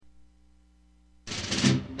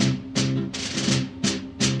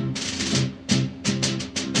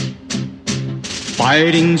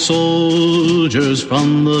fighting soldiers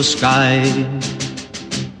from the sky.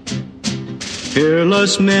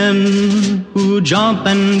 Fearless men who jump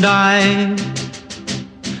and die.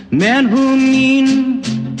 Men who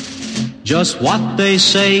mean just what they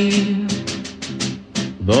say.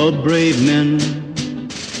 The brave men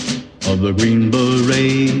of the Green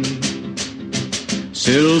Beret.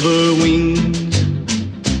 Silver wings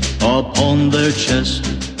upon their chest.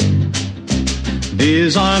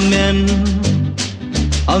 These are men,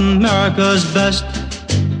 America's best.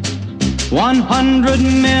 100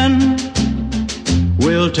 men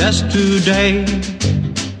will test today,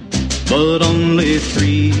 but only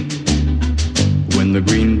 3 win the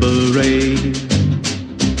Green Beret.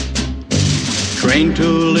 Trained to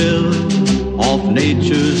live off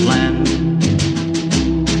nature's land.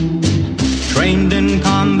 Trained in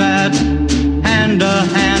combat, hand to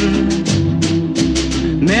hand.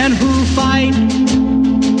 Men who fight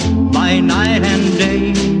by night and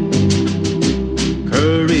day.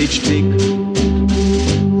 Courage take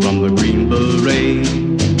from the Green Beret.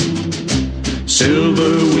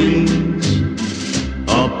 Silver wings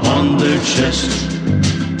upon their chest.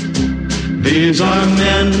 These are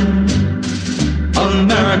men,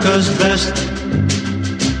 America's best.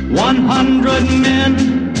 100 men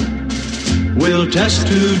will test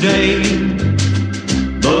today,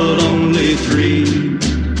 but only 3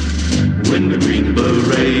 win the Green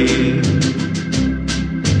Beret.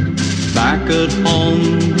 Back at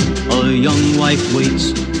home, a young wife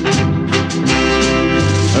waits.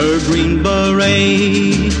 Her Green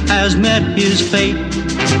Beret has met his fate.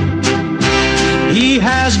 He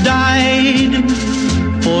has died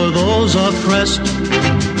for those oppressed,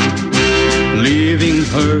 leaving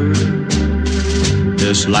her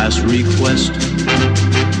this last request.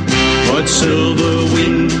 Put silver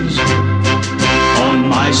wings on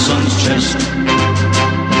my son's chest.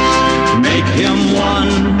 Make him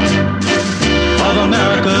one of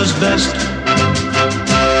America's best.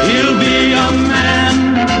 He'll be a man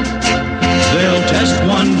they'll test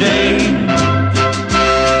one day.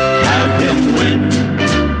 Have him win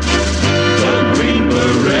the Green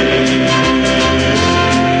Beret.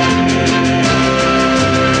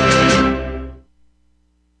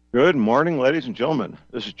 Good morning, ladies and gentlemen.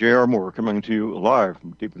 This is J.R. Moore coming to you live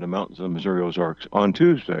from deep in the mountains of the Missouri Ozarks on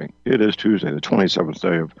Tuesday. It is Tuesday, the 27th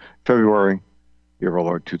day of February, year of our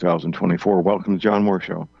Lord 2024. Welcome to the John Moore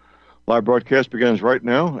Show. Live broadcast begins right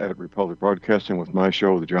now at Republic Broadcasting with my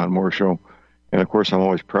show, The John Moore Show. And, of course, I'm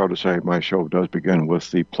always proud to say my show does begin with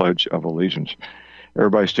the Pledge of Allegiance.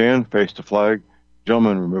 Everybody stand, face the flag.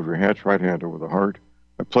 Gentlemen, remove your hats, right hand over the heart.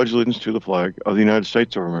 I pledge allegiance to the flag of the United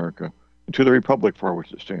States of America and to the republic for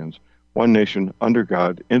which it stands, one nation, under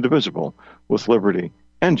God, indivisible, with liberty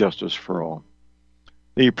and justice for all.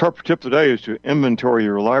 The prep tip today is to inventory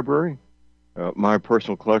your library. My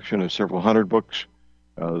personal collection is several hundred books.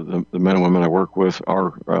 The men and women I work with,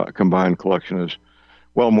 our combined collection is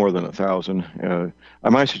well more than 1,000. I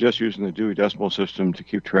might suggest using the Dewey Decimal System to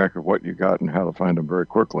keep track of what you got and how to find them very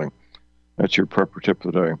quickly. That's your prepper tip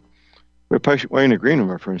today. We have patient Wayne Green and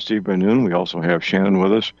my friend Steve Ben-Nun. We also have Shannon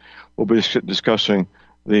with us. We'll be discussing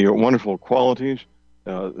the wonderful qualities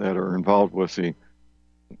that are involved with the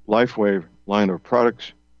LifeWave line of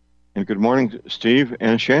products. And good morning, Steve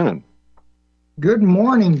and Shannon. Good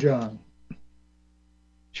morning, John.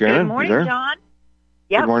 Shannon, good morning, you there? John.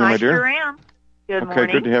 Yep, good morning, my dear. Sure am. Good okay,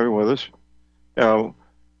 morning. good to have you with us.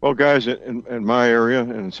 Well, guys, in my area,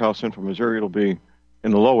 in South Central Missouri, it'll be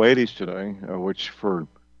in the low 80s today, which for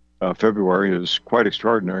February is quite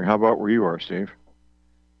extraordinary. How about where you are, Steve?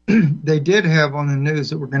 They did have on the news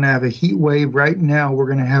that we're going to have a heat wave. Right now, we're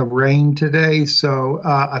going to have rain today, so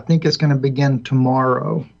I think it's going to begin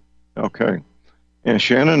tomorrow. Okay. And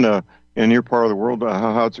Shannon, in your part of the world,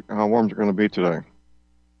 how warm is it going to be today?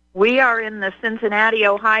 We are in the Cincinnati,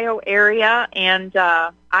 Ohio area, and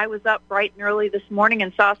I was up bright and early this morning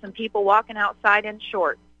and saw some people walking outside in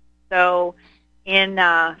shorts. So in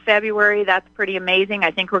February, that's pretty amazing.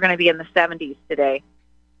 I think we're going to be in the 70s today.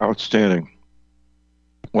 Outstanding.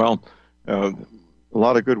 Well, a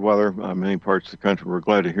lot of good weather in many parts of the country. We're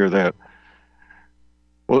glad to hear that.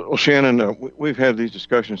 Well, Shannon, we've had these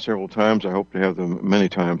discussions several times. I hope to have them many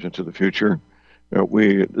times into the future.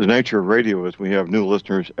 The nature of radio is we have new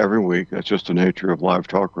listeners every week. That's just the nature of live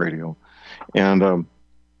talk radio. And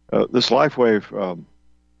this LifeWave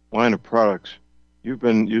line of products, you've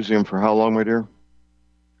been using them for how long, my dear?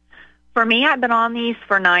 For me, I've been on these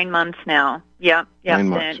for 9 months now. Yep. 9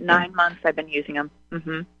 months. 9 months I've been using them.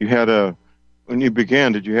 Mm-hmm. You had when you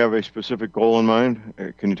began, did you have a specific goal in mind?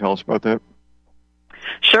 Can you tell us about that?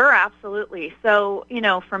 Sure, absolutely. So,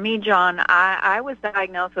 for me, John, I was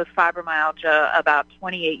diagnosed with fibromyalgia about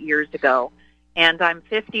 28 years ago, and I'm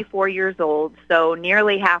 54 years old, so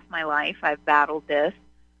nearly half my life I've battled this.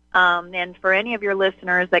 And for any of your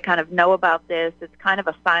listeners that kind of know about this, it's kind of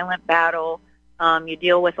a silent battle. You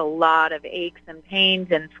deal with a lot of aches and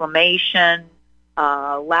pains, inflammation,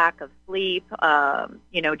 lack of sleep,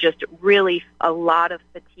 just really a lot of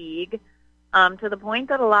fatigue. To the point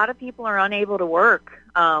that a lot of people are unable to work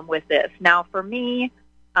with this. Now, for me,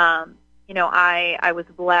 I was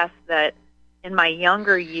blessed that in my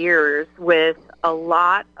younger years, with a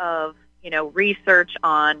lot of research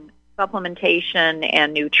on supplementation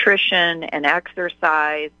and nutrition and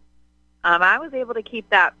exercise, I was able to keep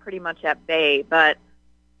that pretty much at bay. But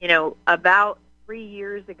about 3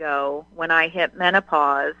 years ago, when I hit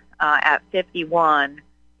menopause at 51.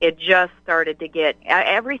 It just started to get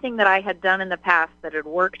everything that I had done in the past that had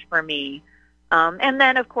worked for me. And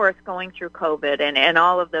then, of course, going through COVID and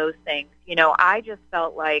all of those things, I just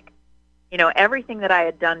felt like, everything that I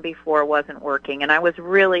had done before wasn't working. And I was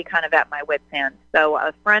really kind of at my wit's end. So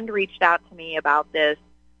a friend reached out to me about this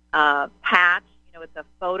patch. It's a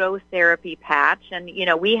phototherapy patch. And,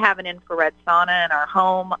 we have an infrared sauna in our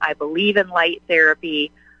home. I believe in light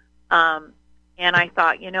therapy. And I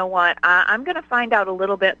thought, you know what, I'm going to find out a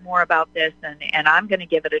little bit more about this, and I'm going to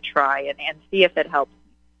give it a try and see if it helps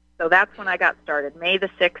me. So that's when I got started, May the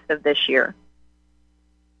 6th of this year.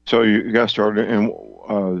 So you got started, and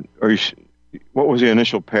what was the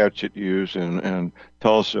initial patch that you used, and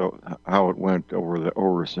tell us how it went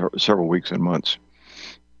over several weeks and months.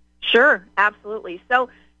 Sure, absolutely. So,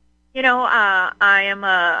 I am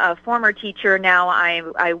a former teacher now.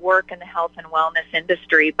 I work in the health and wellness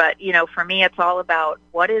industry, but, for me, it's all about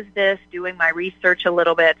what is this, doing my research a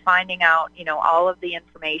little bit, finding out, all of the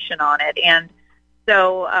information on it. And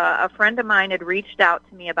so a friend of mine had reached out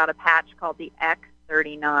to me about a patch called the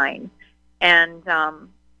X39. And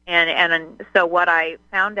so what I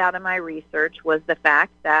found out in my research was the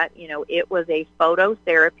fact that, it was a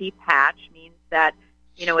phototherapy patch, means that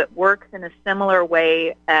it works in a similar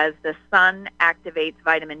way as the sun activates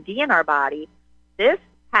vitamin D in our body. This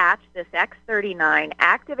patch, this X39,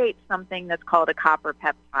 activates something that's called a copper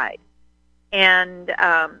peptide. And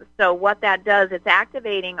so what that does, it's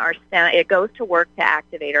activating our stem. It goes to work to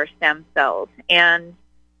activate our stem cells. And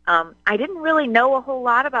I didn't really know a whole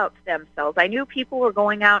lot about stem cells. I knew people were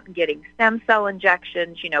going out and getting stem cell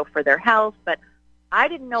injections, for their health, but I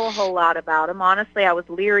didn't know a whole lot about them. Honestly, I was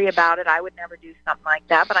leery about it. I would never do something like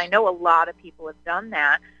that, but I know a lot of people have done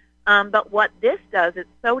that. But what this does, it's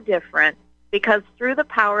so different because through the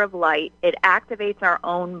power of light, it activates our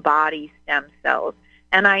own body stem cells.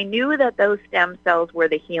 And I knew that those stem cells were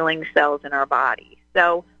the healing cells in our body.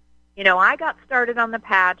 So, I got started on the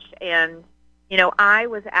patch, and I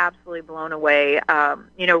was absolutely blown away.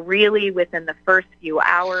 Really within the first few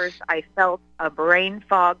hours, I felt a brain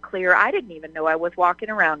fog clear. I didn't even know I was walking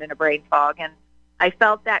around in a brain fog, and I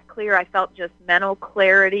felt that clear. I felt just mental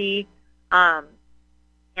clarity. And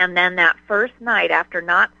then that first night, after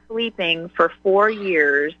not sleeping for 4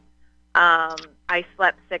 years, I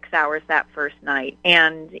slept 6 hours that first night.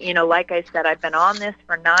 And, like I said, I've been on this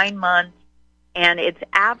for 9 months. And it's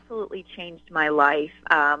absolutely changed my life.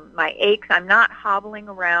 My aches, I'm not hobbling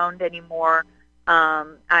around anymore.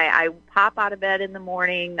 I pop out of bed in the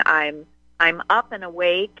morning. I'm up and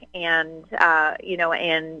awake, and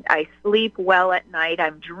and I sleep well at night.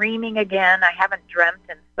 I'm dreaming again. I haven't dreamt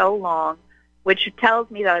in so long, which tells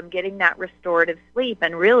me that I'm getting that restorative sleep.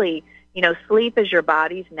 And really, sleep is your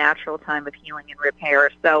body's natural time of healing and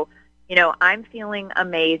repair. So, I'm feeling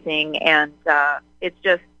amazing, and it's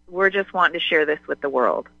just, we're just wanting to share this with the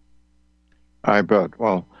world. I bet.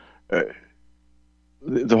 Well,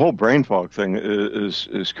 the whole brain fog thing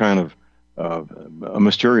is kind of a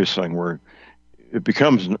mysterious thing where it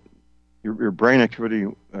becomes your brain activity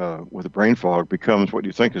with a brain fog becomes what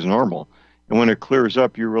you think is normal. And when it clears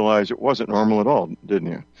up, you realize it wasn't normal at all,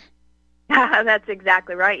 didn't you? That's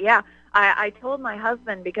exactly right. Yeah. I told my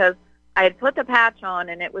husband because I had put the patch on,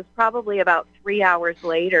 and it was probably about 3 hours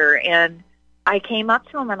later, and I came up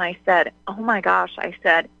to him and I said, oh my gosh, I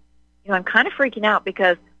said, I'm kind of freaking out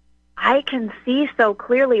because I can see so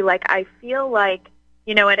clearly. Like, I feel like,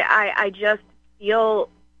 I just feel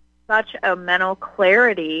such a mental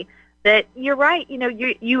clarity that you're right.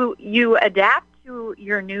 You adapt to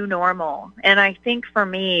your new normal. And I think for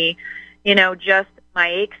me, just my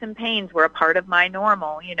aches and pains were a part of my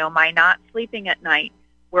normal. My not sleeping at night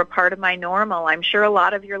were a part of my normal. I'm sure a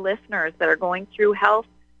lot of your listeners that are going through health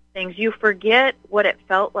things, you forget what it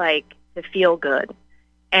felt like to feel good.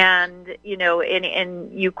 And,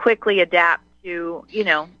 and you quickly adapt to,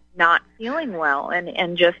 not feeling well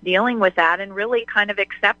and just dealing with that and really kind of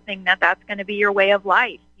accepting that that's going to be your way of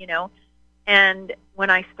life, And when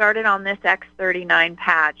I started on this X39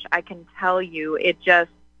 patch, I can tell you it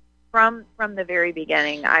just, from the very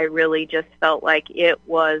beginning, I really just felt like it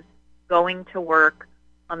was going to work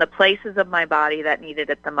on the places of my body that needed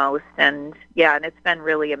it the most. And it's been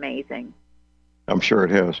really amazing. I'm sure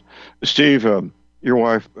it has. Steve, your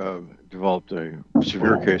wife developed a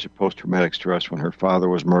severe case of post-traumatic stress when her father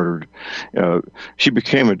was murdered. She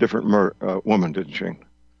became a different woman, didn't she?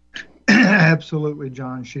 Absolutely,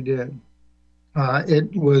 John, she did.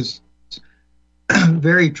 It was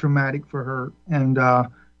very traumatic for her.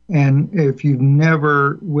 And if you've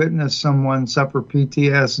never witnessed someone suffer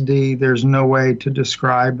PTSD, there's no way to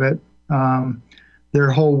describe it.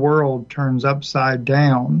 Their whole world turns upside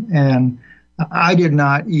down. And I did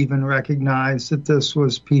not even recognize that this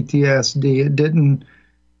was PTSD. It didn't,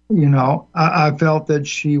 I felt that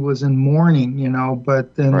she was in mourning,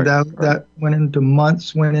 but then that went into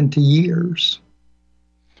months, went into years.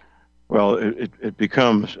 Well, it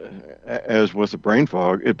becomes, as with the brain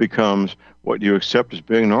fog, it becomes what you accept as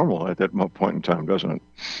being normal at that point in time, doesn't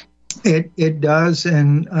it? It does,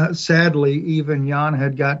 and sadly, even Jan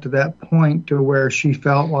had got to that point to where she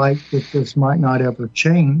felt like that this might not ever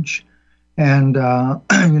change. And,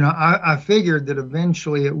 I figured that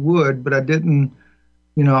eventually it would, but I didn't,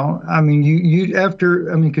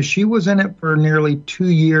 because she was in it for nearly 2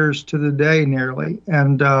 years to the day nearly.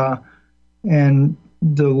 And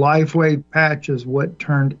the LifeWave patch is what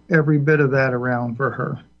turned every bit of that around for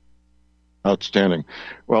her. Outstanding.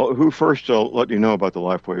 Well, who first let you know about the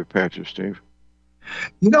LifeWave patches, Steve?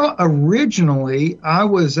 Originally, I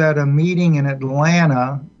was at a meeting in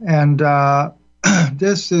Atlanta, and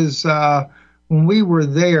this is when we were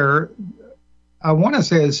there. I want to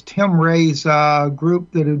say it's Tim Ray's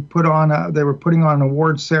group that had they were putting on an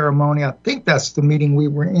award ceremony. I think that's the meeting we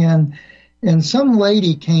were in. And some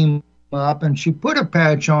lady came up and she put a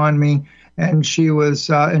patch on me, and she was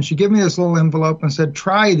and she gave me this little envelope and said,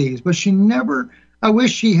 "Try these." But she never. I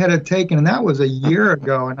wish she had taken, and that was a year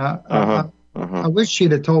ago, and I wish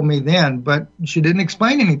she'd have told me then, but she didn't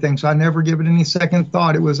explain anything, so I never give it any second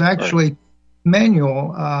thought. It was actually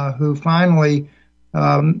Manuel who finally,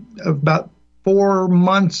 about 4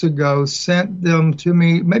 months ago, sent them to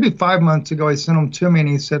me. Maybe 5 months ago, he sent them to me, and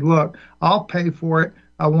he said, "Look, I'll pay for it.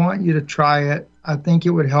 I want you to try it. I think it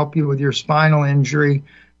would help you with your spinal injury,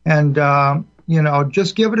 and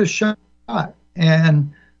just give it a shot."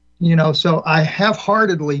 And so I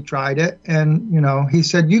half-heartedly tried it, and he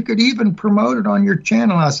said, "You could even promote it on your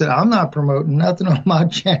channel." I said, "I'm not promoting nothing on my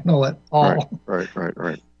channel at all."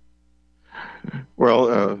 Right.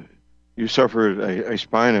 Well, you suffered a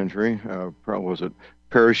spine injury. Was it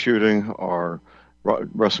parachuting or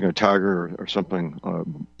wrestling a tiger or something?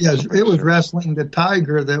 Yes, it was wrestling the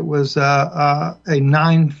tiger that was a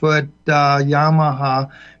 9-foot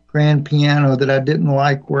Yamaha grand piano that I didn't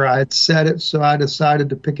like where I had set it, so I decided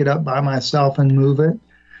to pick it up by myself and move it.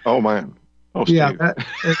 Oh, man. Oh, yeah, that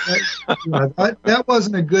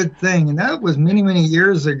wasn't a good thing, and that was many, many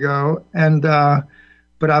years ago, and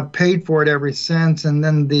but I've paid for it ever since. And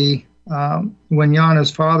then when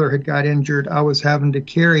Jana's father had got injured, I was having to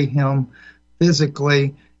carry him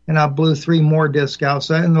physically, and I blew 3 more discs out.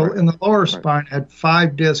 So in the lower spine, I had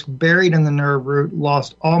 5 discs buried in the nerve root,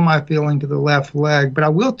 lost all my feeling to the left leg. But I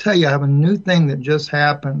will tell you, I have a new thing that just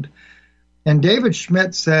happened. And David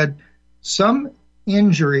Schmidt said, some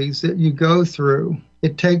injuries that you go through,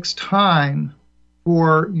 it takes time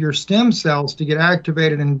for your stem cells to get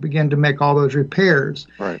activated and begin to make all those repairs.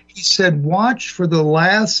 Right. He said, watch for the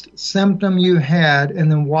last symptom you had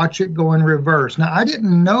and then watch it go in reverse. Now, I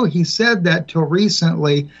didn't know he said that till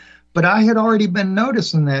recently, but I had already been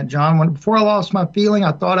noticing that, John. Before I lost my feeling,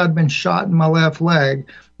 I thought I'd been shot in my left leg.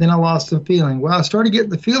 Then I lost the feeling. Well, I started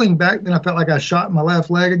getting the feeling back. Then I felt like I shot my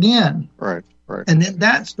left leg again. Right. And then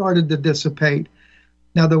that started to dissipate.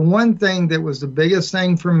 Now, the one thing that was the biggest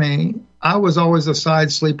thing for me, I was always a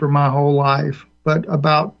side sleeper my whole life. But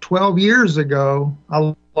about 12 years ago,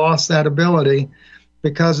 I lost that ability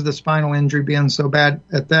because of the spinal injury being so bad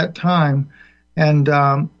at that time. And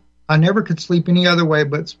I never could sleep any other way,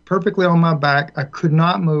 but it's perfectly on my back. I could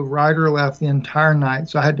not move right or left the entire night.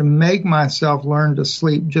 So I had to make myself learn to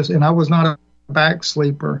sleep. And I was not a back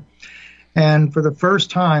sleeper. And for the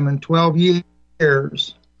first time in 12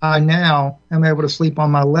 years, I now am able to sleep on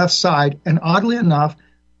my left side. And oddly enough,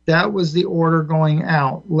 that was the order going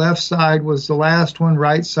out. Left side was the last one.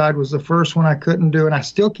 Right side was the first one I couldn't do. And I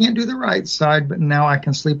still can't do the right side, but now I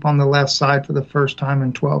can sleep on the left side for the first time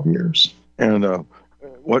in 12 years. And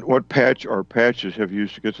what patch or patches have you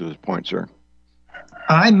used to get to this point, sir?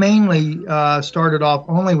 I mainly started off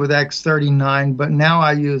only with X39, but now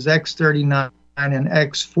I use X39 and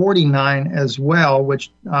X49 as well,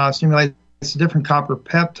 which stimulates a different copper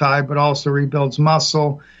peptide, but also rebuilds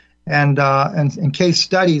muscle. And case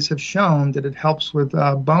studies have shown that it helps with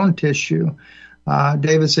bone tissue.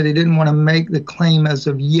 David said he didn't want to make the claim as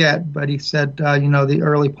of yet, but he said, the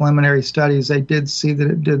early preliminary studies, they did see that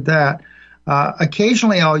it did that.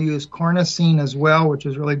 Occasionally I'll use cornicine as well, which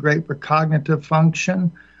is really great for cognitive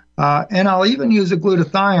function. And I'll even use a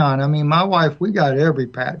glutathione. I mean, my wife, we got every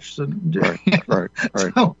patch. So, right.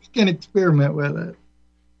 So we can experiment with it.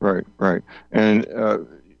 Right. And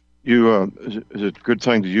is it a good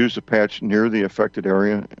thing to use the patch near the affected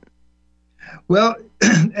area? Well,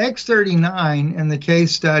 X39 in the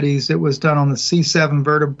case studies, it was done on the C7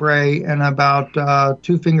 vertebrae and about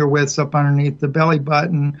 2 finger widths up underneath the belly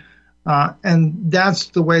button. And that's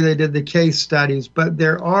the way they did the case studies. But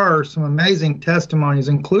there are some amazing testimonies,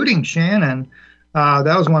 including Shannon.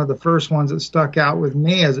 That was one of the first ones that stuck out with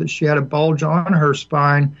me, as she had a bulge on her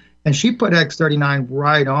spine, and she put X39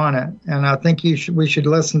 right on it. And I think we should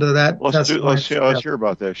listen to that. Let's hear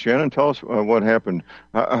about that. Shannon, tell us what happened.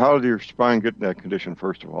 How did your spine get in that condition,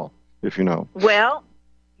 first of all, if you know? Well,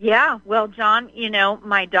 yeah. Well, John,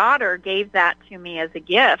 my daughter gave that to me as a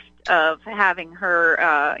gift of having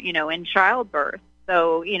her, in childbirth.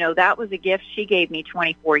 So, that was a gift she gave me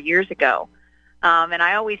 24 years ago. And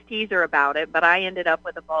I always tease her about it, but I ended up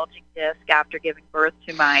with a bulging disc after giving birth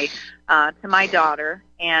to my daughter,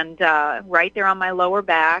 and right there on my lower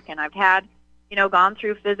back. And I've had, gone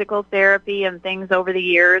through physical therapy and things over the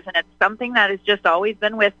years, and it's something that has just always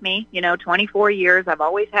been with me. 24 years, I've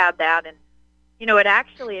always had that, and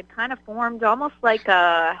it kind of formed almost like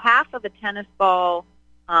a half of a tennis ball,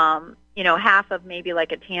 half of maybe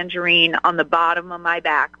like a tangerine on the bottom of my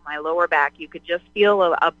back, my lower back. You could just feel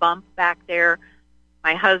a bump back there.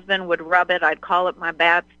 My husband would rub it. I'd call it my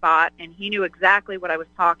bad spot, and he knew exactly what I was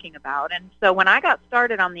talking about. And so when I got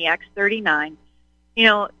started on the X39,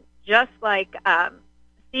 just like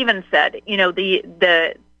Stephen said,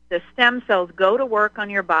 the stem cells go to work on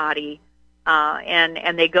your body,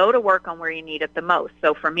 and they go to work on where you need it the most.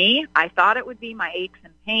 So for me, I thought it would be my aches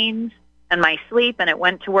and pains and my sleep, and it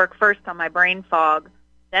went to work first on my brain fog,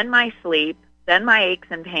 then my sleep, then my aches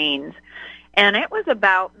and pains. And it was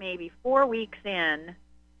about maybe 4 weeks in,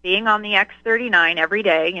 being on the X39 every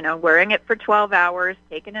day, wearing it for 12 hours,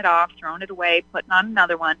 taking it off, throwing it away, putting on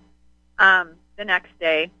another one the next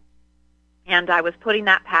day. And I was putting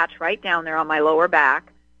that patch right down there on my lower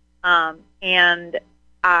back. And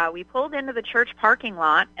we pulled into the church parking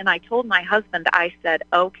lot, and I told my husband, I said,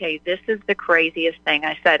 okay, this is the craziest thing.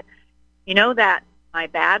 I said, that my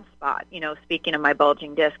bad spot, speaking of my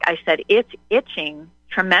bulging disc, I said, it's itching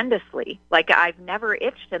tremendously. Like I've never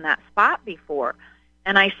itched in that spot before.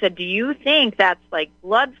 And I said, do you think that's like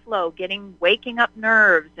blood flow, waking up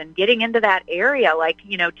nerves and getting into that area? Like,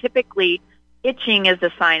 typically itching is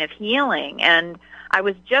a sign of healing. And I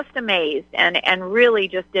was just amazed and really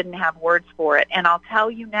just didn't have words for it. And I'll tell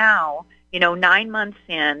you now, 9 months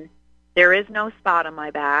in, there is no spot on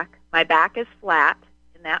my back. My back is flat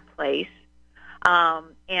in that place.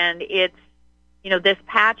 And it's, this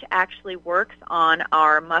patch actually works on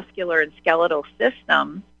our muscular and skeletal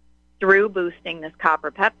systems through boosting this copper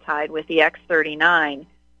peptide with the X39.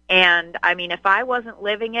 And, I mean, if I wasn't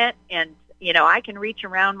living it, and, I can reach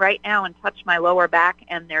around right now and touch my lower back,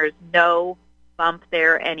 and there's no bump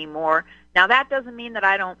there anymore. Now, that doesn't mean that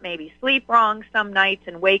I don't maybe sleep wrong some nights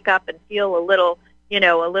and wake up and feel a little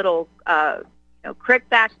crick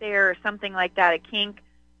back there or something like that, a kink.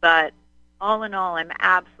 But all in all, I'm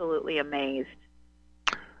absolutely amazed.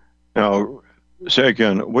 Now, say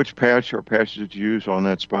again, which patch or patches did you use on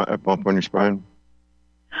that bump on your spine?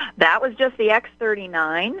 That was just the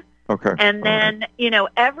X39. Okay. And then,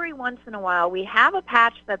 every once in a while, we have a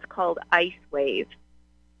patch that's called LifeWave.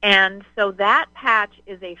 And so that patch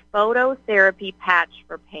is a phototherapy patch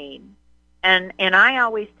for pain. And I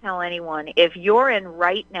always tell anyone, if you're in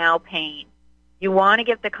right now pain, you want to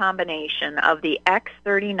get the combination of the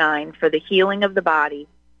X39 for the healing of the body,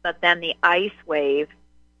 but then the LifeWave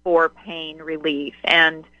for pain relief.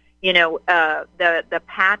 And, the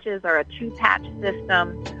patches are a 2-patch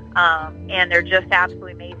system, and they're just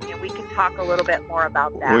absolutely amazing. And we can talk a little bit more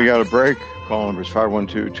about that. We got a break. Call number is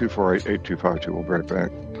 512-248-8252. We'll be right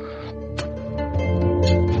back.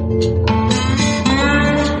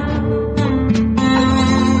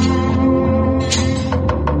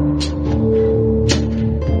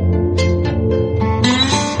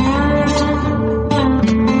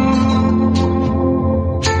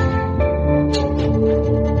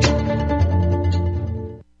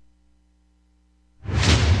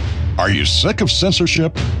 Are you sick of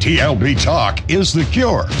censorship? TLB Talk is the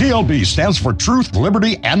cure. TLB stands for Truth,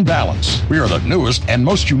 Liberty, and Balance. We are the newest and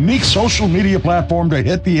most unique social media platform to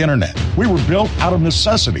hit the internet. We were built out of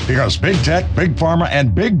necessity because Big Tech, Big Pharma,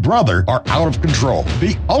 and Big Brother are out of control.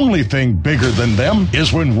 The only thing bigger than them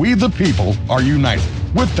is when we, the people, are united.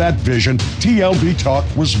 With that vision, TLB Talk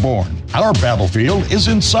was born. Our battlefield is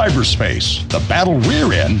in cyberspace. The battle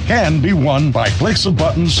we're in can be won by clicks of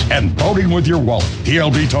buttons and voting with your wallet.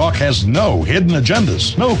 TLB Talk has no hidden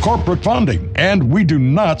agendas, no corporate funding, and we do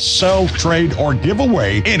not sell, trade, or give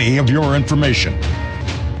away any of your information.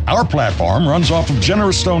 Our platform runs off of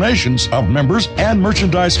generous donations of members and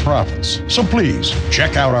merchandise profits. So please,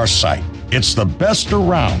 check out our site. It's the best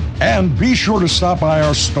around. And be sure to stop by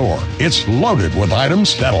our store. It's loaded with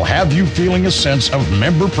items that'll have you feeling a sense of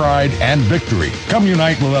member pride and victory. Come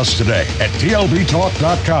unite with us today at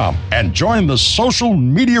tlbtalk.com and join the social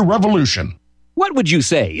media revolution. What would you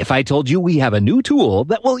say if I told you we have a new tool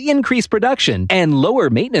that will increase production and lower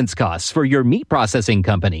maintenance costs for your meat processing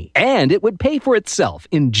company? And it would pay for itself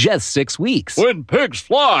in just 6 weeks. When pigs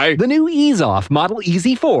fly! The new Ease Off Model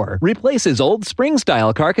Easy 4 replaces old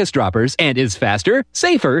spring-style carcass droppers and is faster,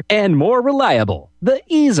 safer, and more reliable. The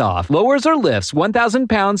Ease Off lowers or lifts 1,000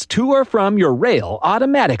 pounds to or from your rail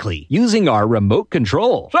automatically using our remote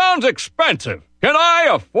control. Sounds expensive. Can I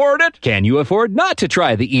afford it? Can you afford not to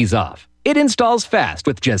try the Ease Off? It installs fast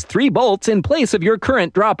with just 3 bolts in place of your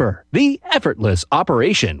current dropper. The effortless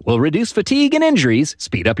operation will reduce fatigue and injuries,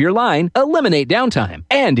 speed up your line, eliminate downtime,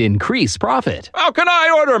 and increase profit. How can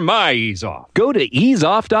I order my Ease Off? Go to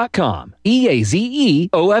easeoff.com,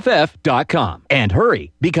 EAZEOFF.com, and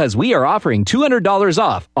hurry, because we are offering $200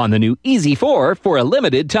 off on the new Easy 4 for a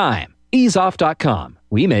limited time. Easeoff.com.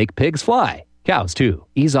 We make pigs fly. Cows, too.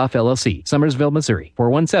 Ease Off LLC, Summersville, Missouri,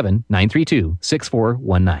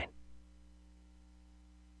 417-932-6419.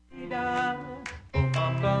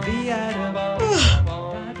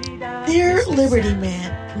 Dear Liberty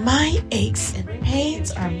Man, my aches and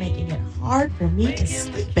pains are making it hard for me to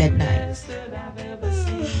sleep at night.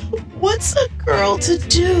 What's a girl to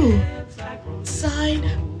do? Signed,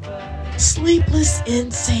 Sleepless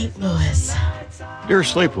in St. Louis. Dear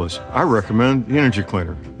Sleepless, I recommend the Energy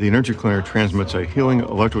Cleaner. The Energy Cleaner transmits a healing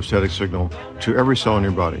electrostatic signal to every cell in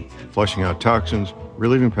your body, flushing out toxins,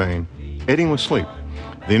 relieving pain, aiding with sleep.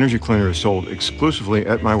 The Energy Cleaner is sold exclusively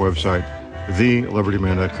at my website,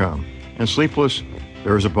 thelibertyman.com. And Sleepless,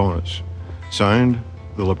 there is a bonus. Signed,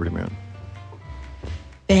 The Liberty Man.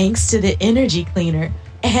 Thanks to the Energy Cleaner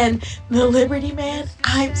and the Liberty Man,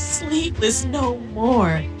 I'm sleepless no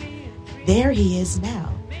more. There he is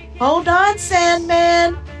now. Hold on,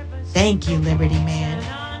 Sandman. Thank you, Liberty Man.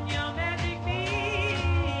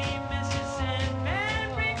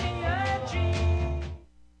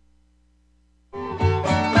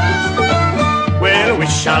 Well, I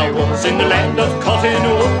wish I was in the land of cotton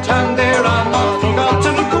wool, and there I forgot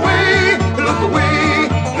to look away,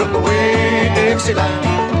 Dixieland.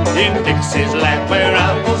 In Dixie's land where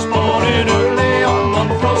I was born in early on one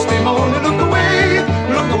frosty morning. Look away,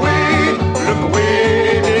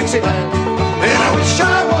 Dixieland. And I wish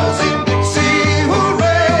I was in Dixie,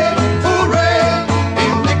 hooray, hooray.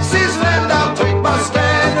 In Dixie's land I'll take my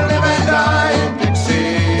stand and live and die in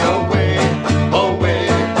Dixie. Away, away,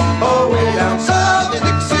 away down south in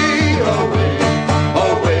Dixie. Away,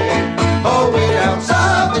 away, away down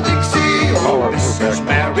south in Dixie. Oh, Mrs.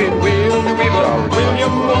 Mary Will the Weaver,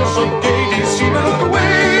 William was so gay to see me. Look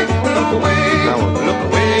away,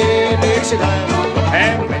 Dixieland.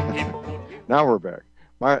 Now we're back.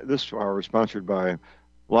 This hour is sponsored by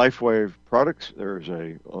LifeWave Products. There's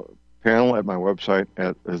a panel at my website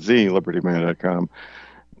at thelibertyman.com.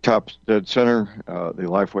 Top dead center, the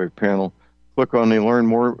LifeWave panel. Click on the Learn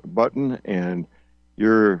More button, and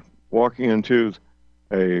you're walking into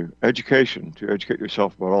a education to educate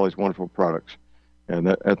yourself about all these wonderful products. And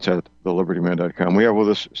that's at thelibertyman.com. We have with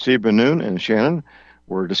us Steve Ben-Nun and Shannon.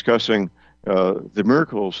 We're discussing the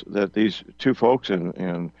miracles that these two folks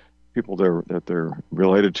and people that they're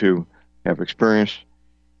related to have experienced.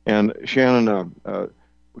 And Shannon,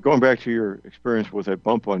 going back to your experience with that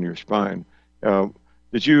bump on your spine,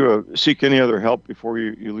 did you seek any other help before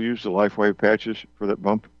you used the LifeWave patches for that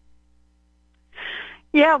bump?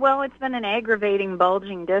 Yeah, well, it's been an aggravating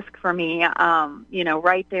bulging disc for me,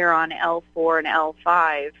 right there on L4 and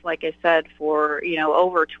L5, like I said, for,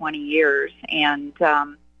 over 20 years. And,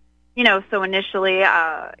 so initially,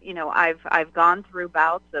 I've gone through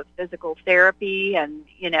bouts of physical therapy and,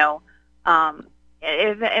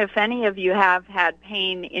 if any of you have had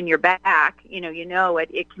pain in your back,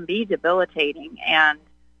 it can be debilitating. And,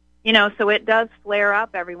 so it does flare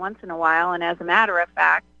up every once in a while. And as a matter of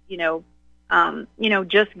fact,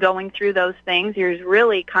 just going through those things, you're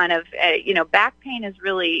really kind of, back pain is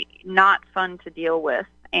really not fun to deal with.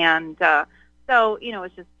 And so,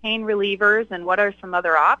 it's just pain relievers, and what are some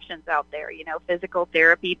other options out there? Physical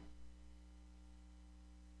therapy.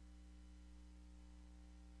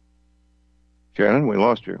 Shannon, we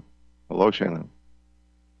lost you. Hello, Shannon.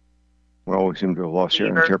 Well, we seem to have lost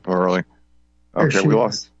Shannon temporarily. Okay, we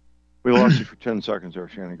lost you for 10 seconds there,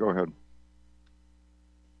 Shannon. Go ahead.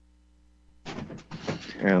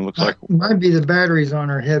 And it looks like... Might be the batteries on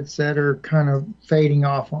her headset are kind of fading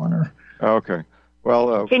off on her. Okay.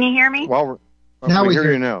 Well... Can you hear me? Now we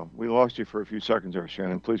hear you now. We lost you for a few seconds there,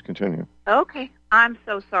 Shannon. Please continue. Okay. I'm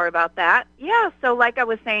so sorry about that. Yeah, so like I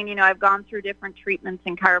was saying, I've gone through different treatments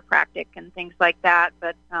in chiropractic and things like that,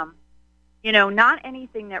 but, not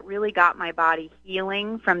anything that really got my body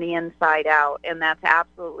healing from the inside out, and that's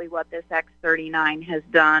absolutely what this X39 has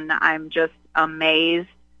done. I'm just amazed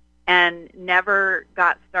and never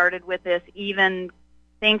got started with this, even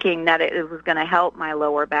thinking that it was going to help my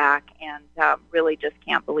lower back, and really just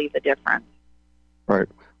can't believe the difference. Right.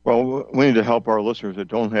 Well, we need to help our listeners that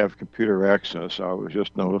don't have computer access. I was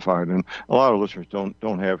just notified, and a lot of listeners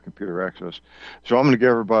don't have computer access. So I'm going to give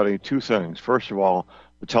everybody two things. First of all,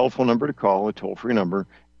 the telephone number to call, a toll-free number,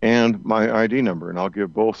 and my ID number, and I'll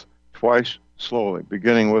give both twice slowly,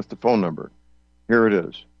 beginning with the phone number. Here it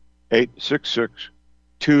is,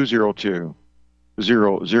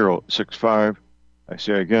 866-202-0065. I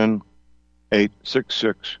say again,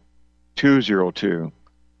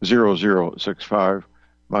 866-202-0065.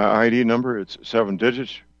 My ID number, it's 7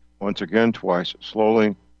 digits. Once again, twice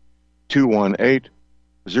slowly,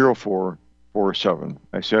 218-0447.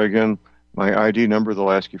 I say again, my ID number, they'll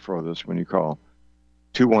ask you for this when you call,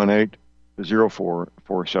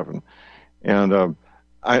 218-0447. And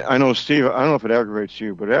I know, Steve, I don't know if it aggravates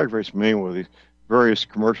you, but it aggravates me with these various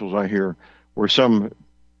commercials I hear where some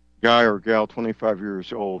guy or gal, 25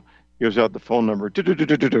 years old, gives out the phone number. Does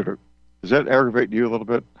that aggravate you a little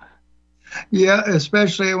bit? Yeah,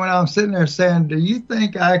 especially when I'm sitting there saying, do you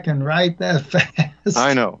think I can write that fast?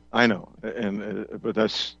 I know. But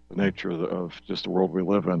that's the nature of just the world we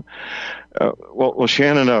live in. Well,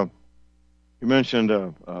 Shannon, you mentioned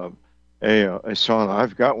a sauna.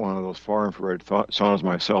 I've got one of those far infrared saunas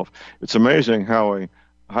myself. It's amazing how a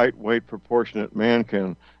height, weight proportionate man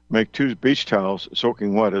can make 2 beach towels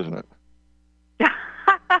soaking wet, isn't it?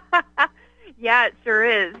 Yeah, it sure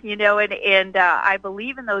is. And I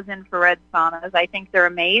believe in those infrared saunas. I think they're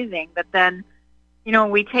amazing. But then,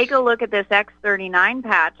 when we take a look at this X39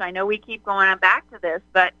 patch, I know we keep going back to this,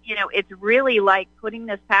 but, it's really like putting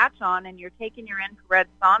this patch on and you're taking your infrared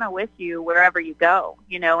sauna with you wherever you go,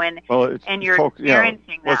 and you're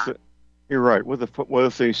experiencing that. You're right. With the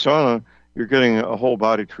sauna, you're getting a whole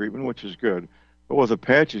body treatment, which is good. But with the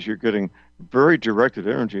patches, you're getting very directed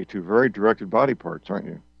energy to very directed body parts, aren't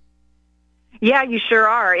you? Yeah, you sure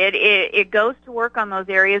are. It goes to work on those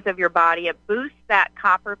areas of your body. It boosts that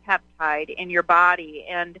copper peptide in your body.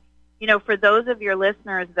 And, for those of your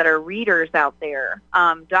listeners that are readers out there,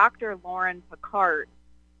 Dr. Lauren Picard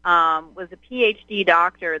was a PhD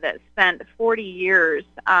doctor that spent 40 years,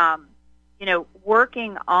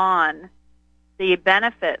 working on the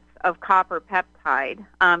benefits of copper peptide.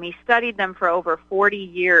 He studied them for over 40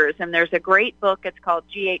 years, and there's a great book. It's called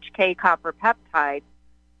GHK Copper Peptide.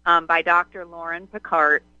 By Dr. Lauren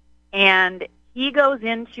Picard, and he goes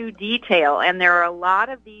into detail, and there are a lot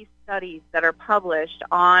of these studies that are published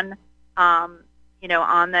on, on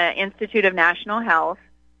the Institute of National Health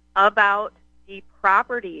about the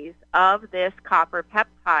properties of this copper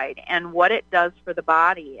peptide and what it does for the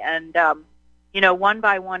body. And, one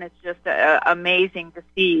by one, it's just amazing to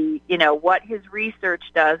see, what his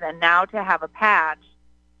research does, and now to have a patch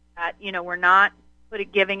that, we're not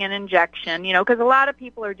giving an injection, because a lot of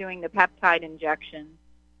people are doing the peptide injection.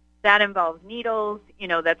 That involves needles,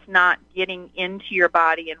 that's not getting into your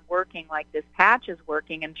body and working like this patch is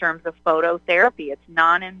working in terms of phototherapy. It's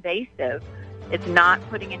non-invasive. It's not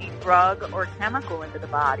putting any drug or chemical into the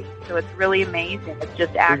body. So it's really amazing. It's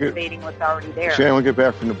just activating what's already there. Shannon, we get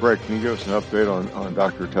back from the break. Can you give us an update on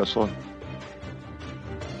Dr. Tesla?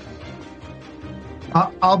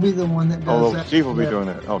 I'll be the one that does that. Steve will be doing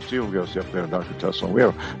that. Steve will give us the update on Dr. Tesla. We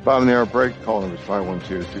have a 5-minute break. Call number is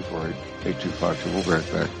 512-248-8252. We'll be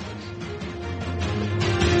right back.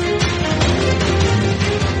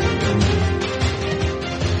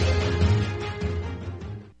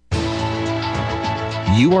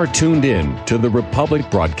 You are tuned in to the Republic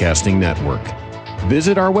Broadcasting Network.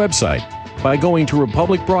 Visit our website by going to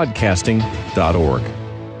republicbroadcasting.org.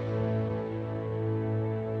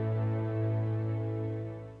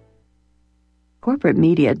 Corporate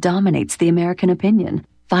media dominates the American opinion.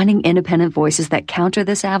 Finding independent voices that counter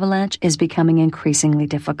this avalanche is becoming increasingly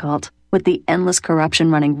difficult. With the endless corruption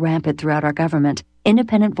running rampant throughout our government,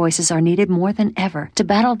 independent voices are needed more than ever to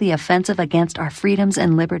battle the offensive against our freedoms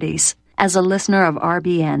and liberties. As a listener of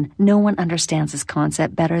RBN, no one understands this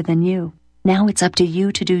concept better than you. Now it's up to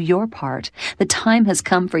you to do your part. The time has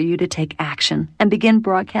come for you to take action and begin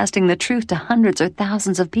broadcasting the truth to hundreds or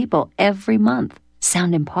thousands of people every month.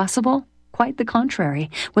 Sound impossible? Quite the contrary.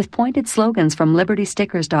 With pointed slogans from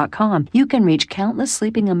LibertyStickers.com, you can reach countless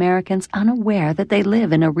sleeping Americans unaware that they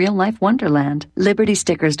live in a real-life wonderland.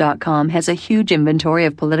 LibertyStickers.com has a huge inventory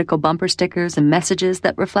of political bumper stickers and messages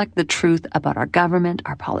that reflect the truth about our government,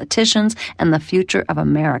 our politicians, and the future of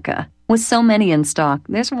America. With so many in stock,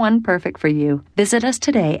 there's one perfect for you. Visit us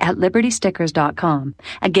today at LibertyStickers.com.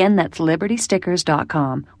 Again, that's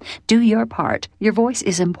LibertyStickers.com. Do your part. Your voice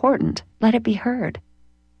is important. Let it be heard.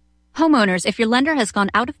 Homeowners, if your lender has gone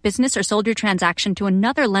out of business or sold your transaction to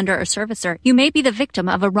another lender or servicer, you may be the victim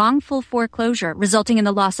of a wrongful foreclosure, resulting in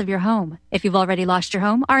the loss of your home. If you've already lost your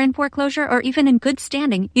home, are in foreclosure, or even in good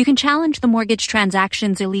standing, you can challenge the mortgage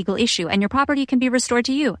transaction's illegal issue, and your property can be restored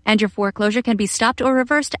to you, and your foreclosure can be stopped or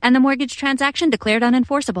reversed, and the mortgage transaction declared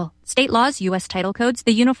unenforceable. State laws, U.S. title codes,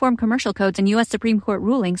 the Uniform Commercial Codes, and U.S. Supreme Court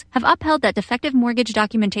rulings have upheld that defective mortgage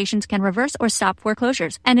documentations can reverse or stop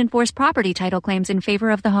foreclosures and enforce property title claims in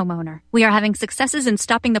favor of the homeowner. We are having successes in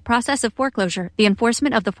stopping the process of foreclosure, the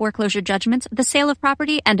enforcement of the foreclosure judgments, the sale of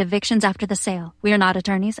property, and evictions after the sale. We are not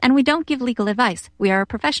attorneys, and we don't give legal advice. We are a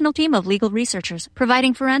professional team of legal researchers,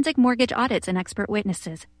 providing forensic mortgage audits and expert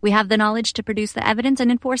witnesses. We have the knowledge to produce the evidence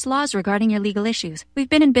and enforce laws regarding your legal issues. We've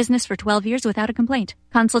been in business for 12 years without a complaint.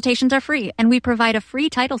 Consultations are free, and we provide a free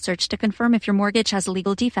title search to confirm if your mortgage has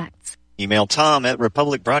legal defects. Email Tom at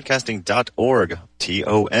republicbroadcasting.org.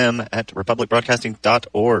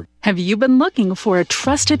 TOM@republicbroadcasting.org. Have you been looking for a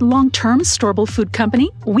trusted long-term storable food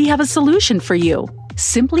company? We have a solution for you.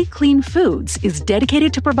 Simply Clean Foods is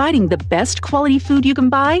dedicated to providing the best quality food you can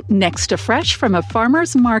buy next to fresh from a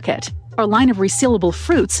farmer's market. Our line of resealable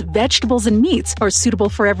fruits, vegetables, and meats are suitable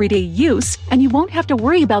for everyday use, and you won't have to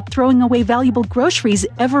worry about throwing away valuable groceries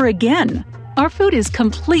ever again. Our food is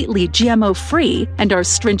completely GMO-free, and our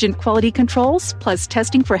stringent quality controls, plus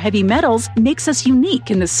testing for heavy metals, makes us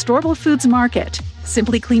unique in the storable foods market.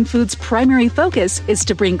 Simply Clean Foods' primary focus is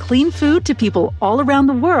to bring clean food to people all around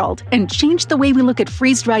the world and change the way we look at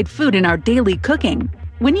freeze-dried food in our daily cooking.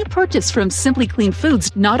 When you purchase from Simply Clean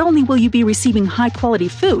Foods, not only will you be receiving high-quality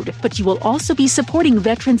food, but you will also be supporting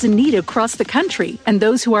veterans in need across the country and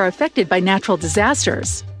those who are affected by natural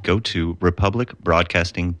disasters. Go to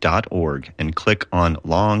republicbroadcasting.org and click on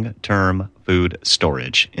long-term food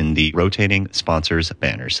storage in the rotating sponsors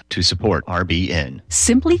banners to support RBN.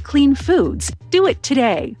 Simply Clean Foods. Do it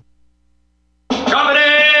today.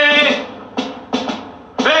 Company!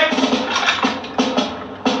 Fix!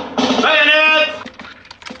 Bayonets!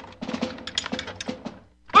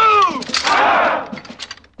 Move!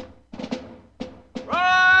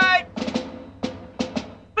 Right!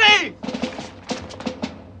 Please!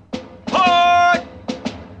 Hard!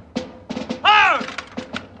 Hard!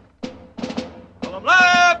 Column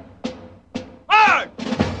left! Hard!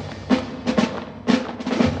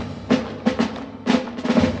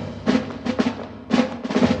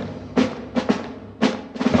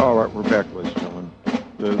 All right, we're back, ladies and gentlemen.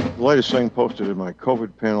 The latest thing posted in my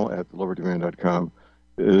COVID panel at thelibertyman.com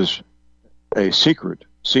is a secret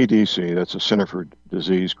CDC, that's a Center for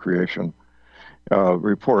Disease Creation,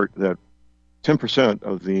 report that 10%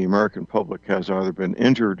 of the American public has either been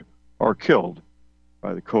injured or killed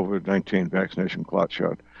by the COVID-19 vaccination clot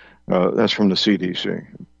shot. That's from the CDC.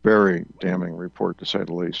 Very damning report, to say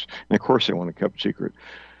the least. And, of course, they want it kept secret.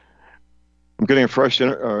 I'm getting a fresh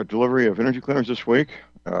delivery of energy cleaners this week.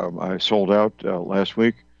 I sold out last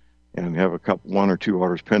week and have one or two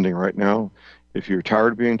orders pending right now. If you're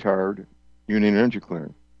tired of being tired, you need an energy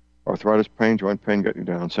cleaner. Arthritis pain, joint pain, getting you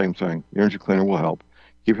down, same thing. The energy cleaner will help.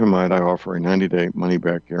 Keep in mind, I offer a 90-day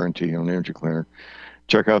money-back guarantee on the energy cleaner.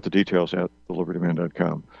 Check out the details at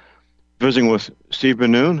thelibertyman.com. Visiting with Steve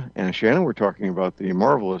Ben-Nun and Shannon, we're talking about the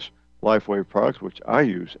marvelous LifeWave products, which I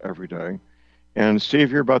use every day. And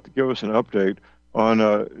Steve, you're about to give us an update on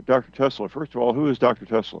Dr. Tesla. First of all, who is Dr.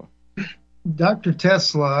 Tesla? Dr.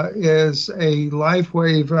 Tesla is a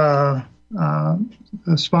LifeWave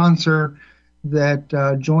a sponsor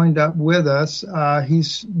that joined up with us.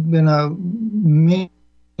 He's been a many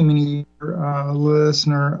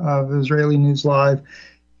listener of Israeli News Live.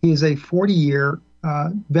 He is a 40-year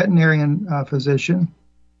veterinarian physician,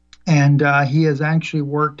 and he has actually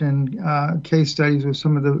worked in case studies with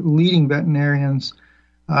some of the leading veterinarians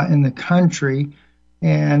in the country,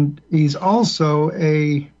 and he's also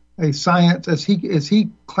a science, as he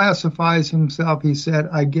classifies himself. He said,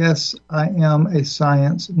 "I guess I am a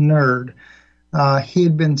science nerd." He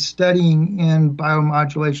had been studying in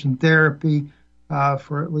biomodulation therapy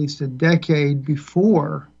for at least a decade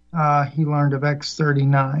before he learned of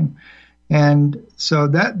X39, and so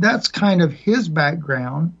that's kind of his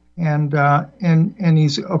background. And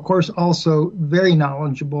he's of course also very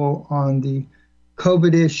knowledgeable on the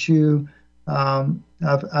COVID issue.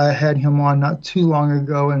 I had him on not too long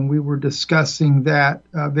ago, and we were discussing that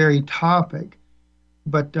very topic.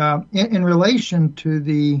 But in relation to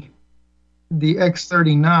the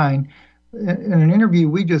X39, in an interview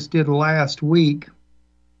we just did last week,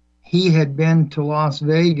 he had been to Las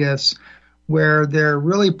Vegas, where they're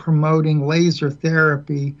really promoting laser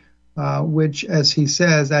therapy, which, as he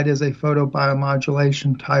says, that is a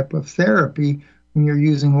photobiomodulation type of therapy. When you're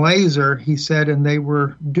using laser, he said, and they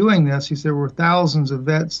were doing this, he said there were thousands of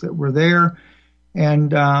vets that were there,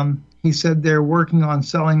 and he said they're working on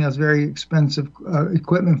selling us very expensive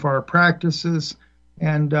equipment for our practices,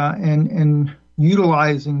 and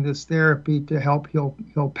utilizing this therapy to help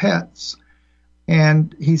heal pets.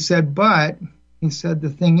 And he said, but he said the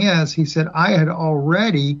thing is, he said, I had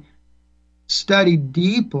already studied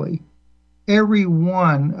deeply every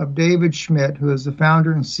one of David Schmidt, who is the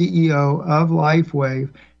founder and CEO of LifeWave.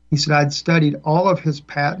 He said, I'd studied all of his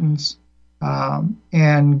patents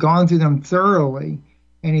and gone through them thoroughly.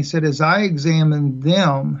 And he said, as I examined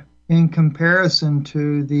them in comparison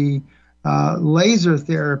to the laser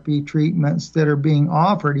therapy treatments that are being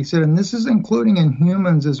offered, he said, and this is including in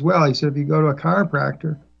humans as well. He said, if you go to a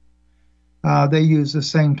chiropractor, they use the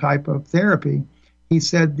same type of therapy. He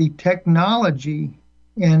said the technology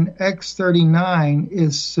in X39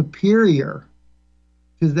 is superior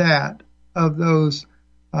to that of those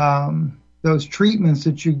treatments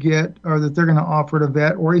that you get, or that they're going to offer at a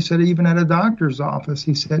vet, or he said even at a doctor's office.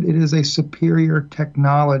 He said it is a superior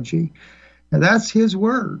technology. Now that's his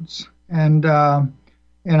words, and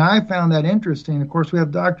I found that interesting. Of course, we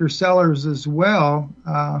have Dr. Sellers as well,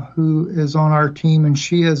 who is on our team, and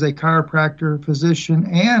she is a chiropractor physician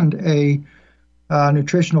and a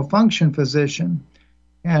nutritional function physician.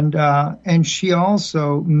 And she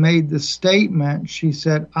also made the statement, she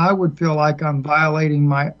said, I would feel like I'm violating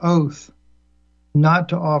my oath not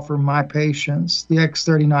to offer my patients the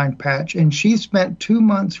X39 patch. And she spent 2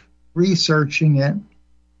 months researching it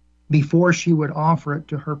before she would offer it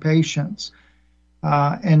to her patients.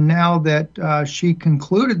 And now that she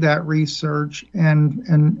concluded that research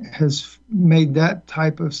and has made that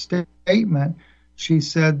type of statement, she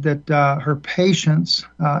said that her patients,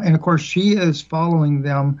 and of course she is following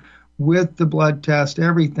them with the blood test,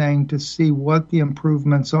 everything, to see what the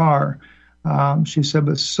improvements are. She said,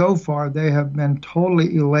 but so far they have been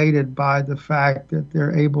totally elated by the fact that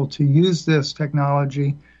they're able to use this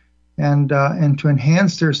technology and to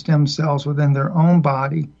enhance their stem cells within their own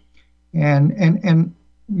body. And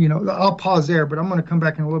you know, I'll pause there, but I'm going to come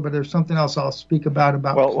back in a little bit. There's something else I'll speak about.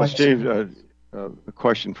 Well, Steve, a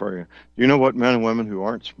question for you. Do you know what men and women who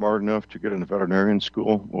aren't smart enough to get into veterinarian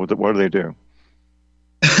school, what do they do?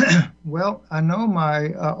 Well, I know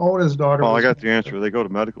my oldest daughter. Well, I got the answer. They go to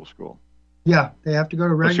medical school. Yeah, they have to go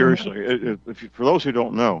to regular. Seriously, for those who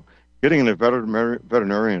don't know, getting into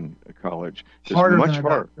veterinarian college is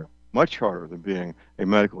much harder than being a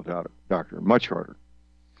medical doctor. Much harder.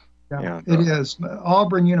 Yeah, it is.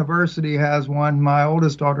 Auburn University has one. My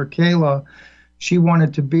oldest daughter, Kayla, she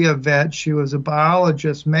wanted to be a vet. She was a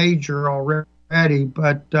biologist major already,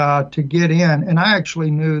 but to get in, and I actually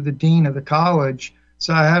knew the dean of the college,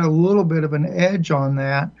 so I had a little bit of an edge on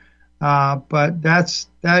that. But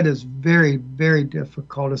that is very, very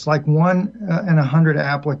difficult. It's like 1 in 100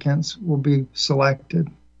 applicants will be selected.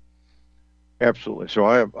 Absolutely. So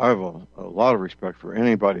I have a lot of respect for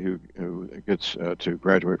anybody who gets to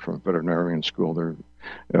graduate from veterinarian school.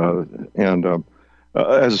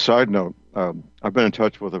 As a side note, I've been in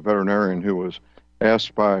touch with a veterinarian who was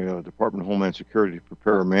asked by the Department of Homeland Security to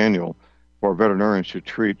prepare a manual for veterinarians to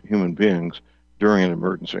treat human beings during an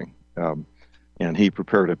emergency. And he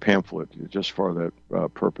prepared a pamphlet just for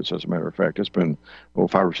that purpose, as a matter of fact. It's been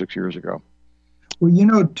 5 or 6 years ago. Well, you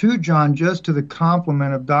know, too, John, just to the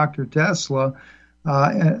compliment of Dr. Tesla,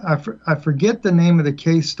 I forget the name of the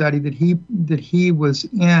case study that he was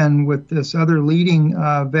in with this other leading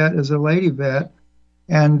vet as a lady vet,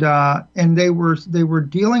 and they were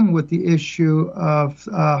dealing with the issue of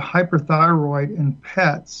hyperthyroid in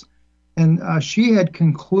pets, and she had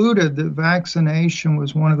concluded that vaccination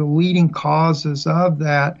was one of the leading causes of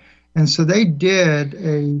that, and so they did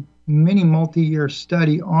a multi-year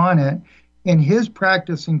study on it. in his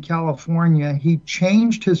practice in California, he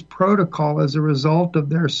changed his protocol as a result of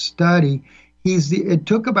their study. It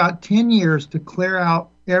took about 10 years to clear out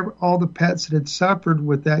all the pets that had suffered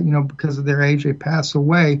with that, because of their age, they pass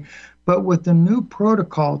away. But with the new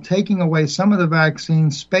protocol, taking away some of the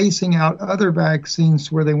vaccines, spacing out other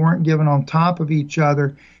vaccines where they weren't given on top of each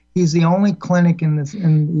other, he's the only clinic in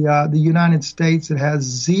the United States that has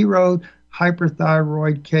 0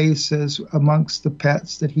 hyperthyroid cases amongst the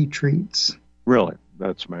pets that he treats. Really?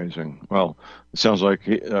 That's amazing. Well, it sounds like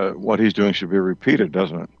what he's doing should be repeated,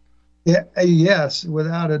 doesn't it? Yeah, yes,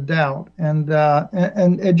 without a doubt. And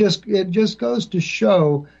it just goes to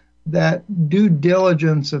show that due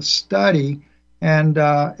diligence of study, and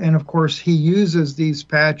of course he uses these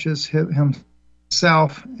patches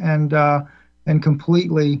himself, and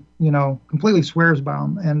completely swears by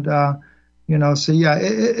them. And so yeah,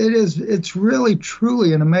 it's really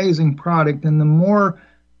truly an amazing product. And the more,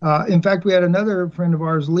 in fact, we had another friend of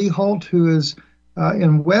ours, Lee Holt, who is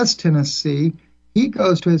in West Tennessee. He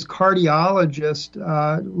goes to his cardiologist.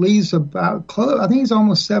 Lee's I think he's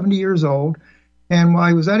almost 70 years old. And while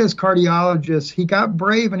he was at his cardiologist, he got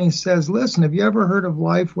brave and he says, "Listen, have you ever heard of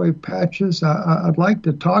LifeWave patches? I'd like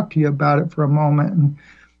to talk to you about it for a moment." And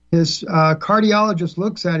his cardiologist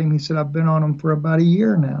looks at him. He said, "I've been on them for about a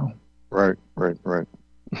year now." Right.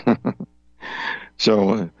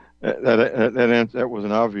 So that was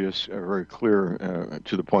an obvious, very clear,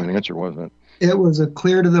 to the point answer, wasn't it? It was a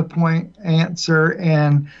clear to the point answer,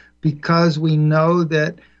 and because we know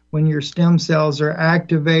that when your stem cells are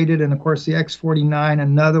activated, and of course the X39,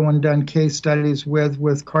 another one done case studies with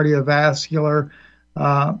cardiovascular,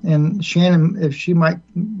 and Shannon, if she might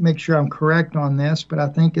make sure I'm correct on this, but I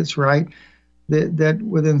think it's right, that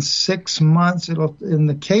within 6 months, in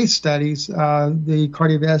the case studies, the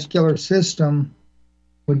cardiovascular system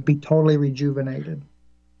would be totally rejuvenated.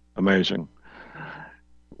 Amazing.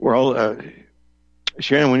 Well,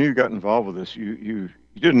 Shannon, when you got involved with this, you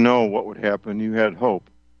didn't know what would happen. You had hope,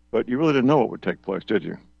 but you really didn't know what would take place, did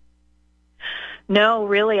you? No,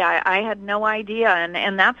 really, I had no idea,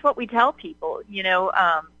 and that's what we tell people.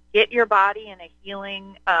 Get your body in a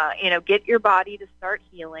healing. Get your body to start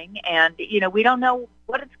healing, and we don't know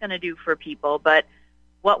what it's going to do for people, but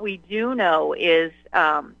what we do know is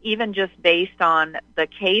even just based on the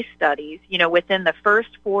case studies, within the first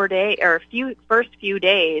 4 days or first few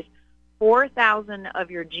days, 4,000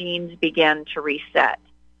 of your genes began to reset.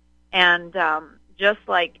 And just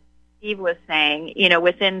like Steve was saying,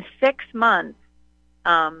 within 6 months,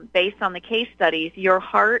 based on the case studies, your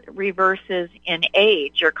heart reverses in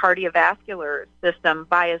age, your cardiovascular system,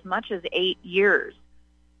 by as much as 8 years.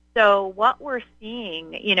 So what we're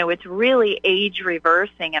seeing, it's really age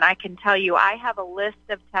reversing. And I can tell you, I have a list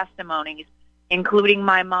of testimonies, including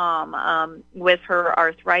my mom with her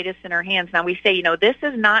arthritis in her hands. Now we say, this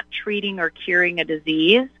is not treating or curing a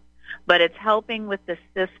disease, but it's helping with the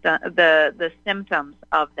symptoms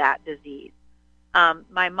of that disease.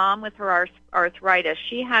 My mom with her arthritis,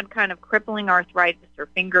 she had kind of crippling arthritis. Her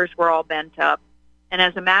fingers were all bent up. And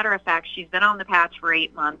as a matter of fact, she's been on the patch for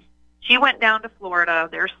 8 months. She went down to Florida.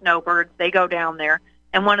 They're snowbirds. They go down there.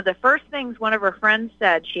 And one of the first things one of her friends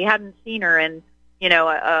said, she hadn't seen her in,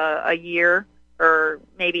 a year or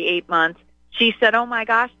maybe 8 months. She said, "Oh my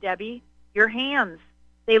gosh, Debbie, your hands,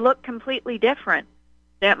 they look completely different.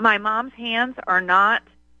 That my mom's hands are not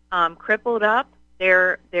crippled up.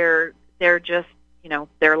 They're just,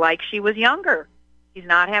 they're like she was younger. She's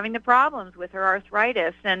not having the problems with her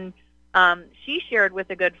arthritis." And she shared with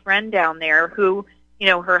a good friend down there who,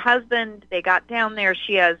 her husband, they got down there.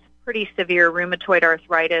 She has pretty severe rheumatoid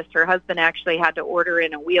arthritis. Her husband actually had to order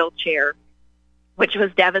in a wheelchair, which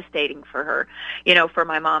was devastating for her, for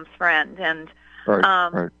my mom's friend. And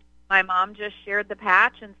right. My mom just shared the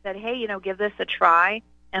patch and said, "Hey, give this a try."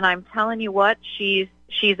 And I'm telling you what, she's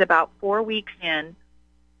about 4 weeks in.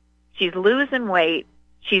 She's losing weight.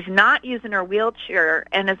 She's not using her wheelchair.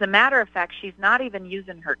 And as a matter of fact, she's not even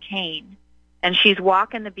using her cane. And she's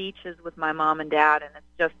walking the beaches with my mom and dad, and it's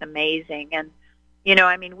just amazing. And,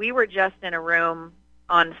 we were just in a room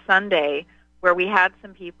on Sunday where we had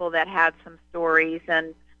some people that had some stories.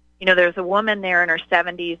 And, there's a woman there in her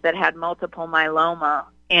 70s that had multiple myeloma.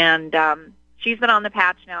 And she's been on the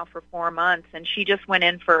patch now for 4 months. And she just went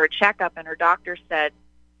in for her checkup, and her doctor said,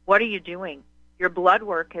 "What are you doing? Your blood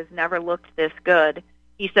work has never looked this good."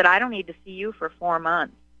 He said, "I don't need to see you for 4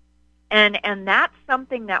 months." And that's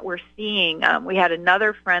something that we're seeing. We had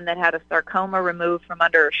another friend that had a sarcoma removed from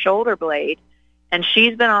under her shoulder blade, and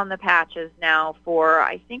she's been on the patches now for,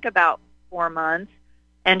 I think, about 4 months.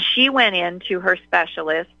 And she went in to her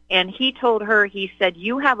specialist, and he told her, he said,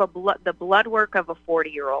 "You have the blood work of a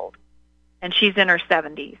 40-year-old. and she's in her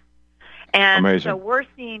 70s. And amazing. So we're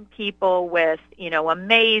seeing people with,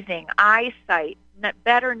 amazing eyesight,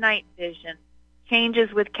 better night vision,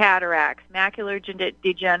 changes with cataracts, macular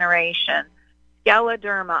degeneration,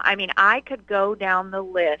 scleroderma. I mean, I could go down the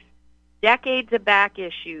list. Decades of back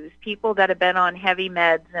issues, people that have been on heavy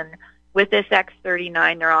meds, and with this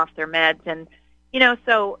X39, they're off their meds. And,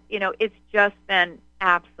 it's just been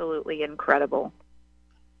absolutely incredible.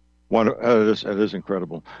 It is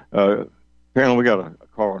incredible. Panel, we got a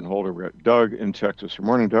caller on hold. We got Doug in Texas. Good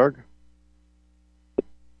morning, Doug.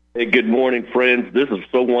 Hey, good morning, friends. This is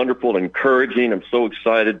so wonderful and encouraging. I'm so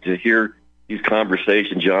excited to hear these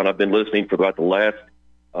conversations, John. I've been listening for about the last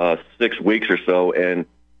 6 weeks or so, and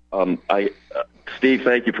Steve,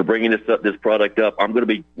 thank you for bringing this product up. I'm going to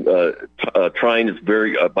be trying this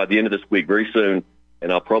by the end of this week, very soon,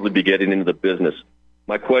 and I'll probably be getting into the business.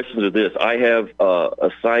 My questions are this. I have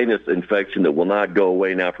a sinus infection that will not go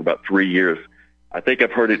away now for about 3 years. I think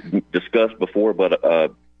I've heard it discussed before, but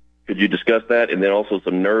could you discuss that? And then also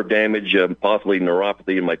some nerve damage, possibly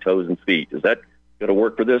neuropathy in my toes and feet. Is that going to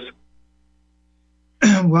work for this?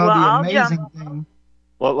 Well, the amazing thing...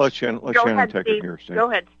 Well, let Shannon take it here, Steve.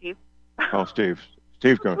 Go ahead, Steve. Oh, Steve's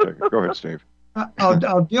going to take it. Go ahead, Steve.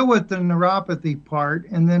 I'll deal with the neuropathy part,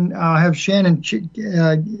 and then I'll have Shannon take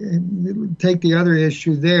the other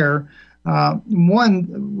issue there. The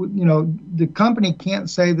company can't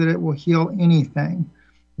say that it will heal anything,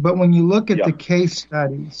 but when you look at the case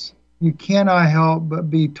studies, you cannot help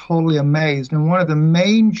but be totally amazed. And one of the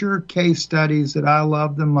major case studies that I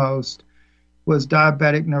love the most was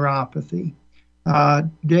diabetic neuropathy.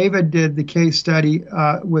 David did the case study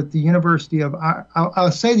with the University of,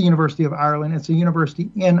 I'll say the University of Ireland. It's a university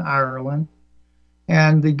in Ireland.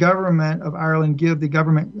 And the government of Ireland give the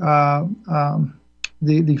government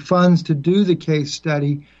the funds to do the case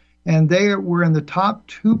study. And they were in the top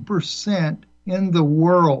 2% in the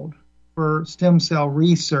world for stem cell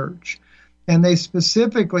research. And they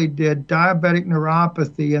specifically did diabetic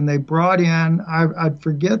neuropathy, and they brought in, I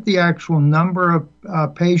forget the actual number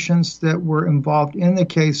of patients that were involved in the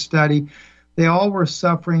case study. They all were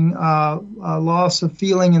suffering loss of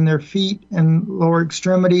feeling in their feet and lower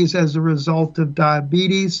extremities as a result of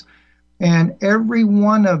diabetes. And every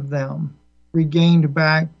one of them regained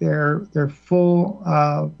back their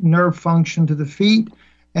full nerve function to the feet,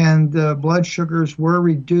 and the blood sugars were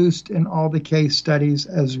reduced in all the case studies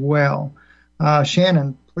as well.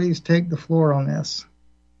 Shannon, please take the floor on this.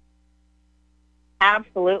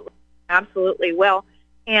 Absolutely. Well,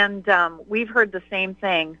 and we've heard the same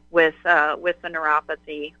thing with the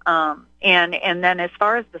neuropathy. And then as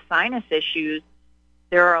far as the sinus issues,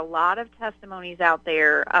 there are a lot of testimonies out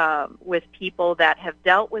there with people that have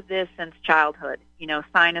dealt with this since childhood,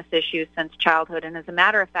 sinus issues since childhood. And as a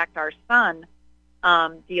matter of fact, our son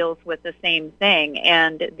deals with the same thing.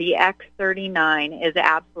 And the X39 is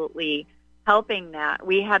absolutely helping that.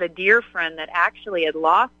 We had a dear friend that actually had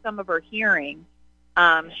lost some of her hearing.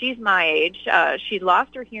 She's my age. She'd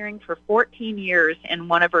lost her hearing for 14 years in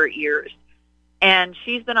one of her ears. And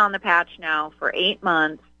she's been on the patch now for 8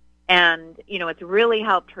 months. And, it's really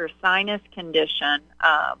helped her sinus condition.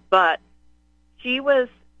 But she was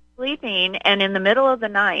sleeping, and in the middle of the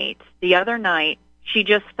night, the other night, she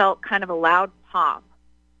just felt kind of a loud pop.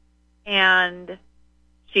 And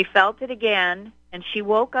she felt it again. And she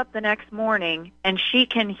woke up the next morning, and she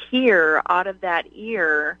can hear out of that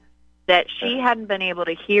ear that she hadn't been able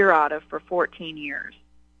to hear out of for 14 years.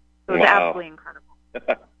 So it was absolutely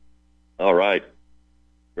incredible. All right.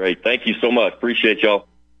 Great. Thank you so much. Appreciate y'all.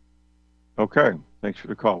 Okay. Thanks for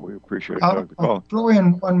the call. We appreciate the call. I'll throw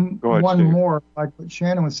in one more, like what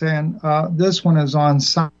Shannon was saying. This one is on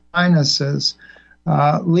sinuses.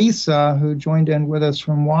 Lisa, who joined in with us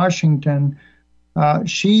from Washington,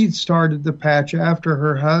 she started the patch after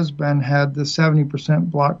her husband had the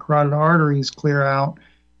 70% blocked carotid arteries clear out.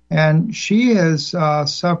 And she has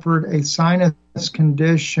suffered a sinus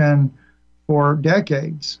condition for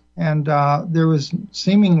decades. And there was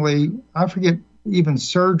seemingly, I forget, even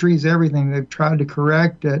surgeries, everything. They've tried to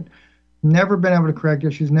correct it. Never been able to correct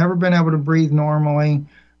it. She's never been able to breathe normally,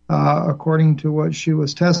 according to what she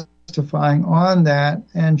was testifying on that.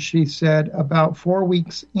 And she said about 4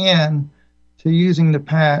 weeks in to using the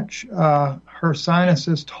patch, her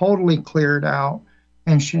sinuses totally cleared out,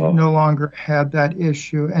 and she no longer had that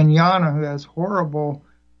issue. And Yana, who has horrible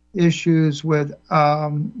issues with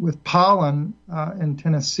pollen in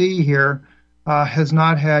Tennessee here, has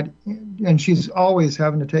not had, and she's always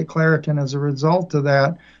having to take Claritin as a result of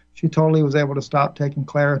that. She totally was able to stop taking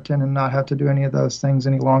Claritin and not have to do any of those things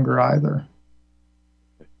any longer either.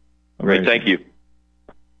 Great, thank you.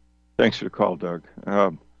 Thanks for the call, Doug.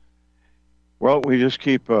 Well, we just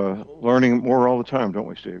keep learning more all the time, don't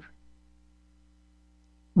we, Steve?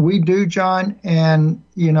 We do, John, and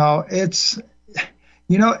it's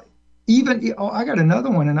even I got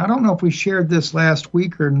another one, and I don't know if we shared this last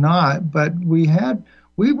week or not, but you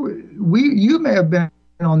may have been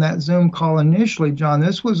on that Zoom call initially, John.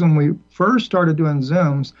 This was when we first started doing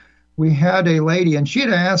Zooms. We had a lady, and she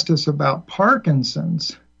had asked us about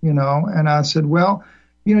Parkinson's, and I said, well,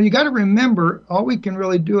 you got to remember, all we can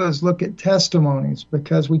really do is look at testimonies,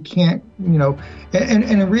 because we can't, and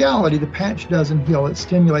in reality, the patch doesn't heal. It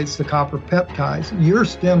stimulates the copper peptides. Your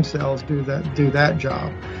stem cells do that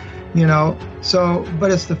job, So,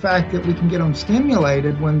 but it's the fact that we can get them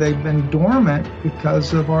stimulated when they've been dormant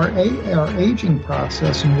because of our aging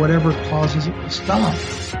process and whatever causes it to stop.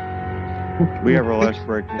 We have our last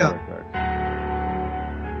break. Yeah. Right back.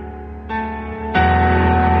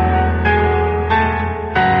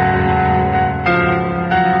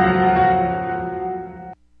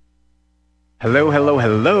 Hello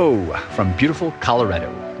from beautiful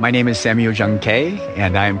Colorado. My name is Samuel Jung Kei,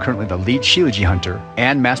 and I am currently the lead Shilajit hunter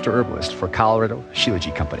and master herbalist for Colorado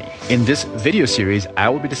Shilajit Company. In this video series, I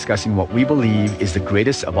will be discussing what we believe is the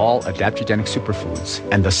greatest of all adaptogenic superfoods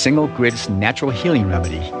and the single greatest natural healing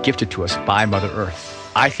remedy gifted to us by Mother Earth.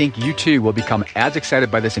 I think you too will become as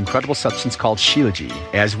excited by this incredible substance called Shilajit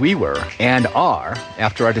as we were and are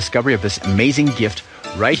after our discovery of this amazing gift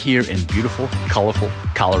right here in beautiful, colorful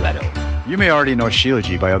Colorado. You may already know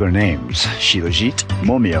Shilajit by other names: Shilajit,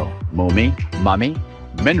 Momio, Momi, Mami,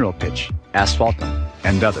 Mineral Pitch, Asphaltum,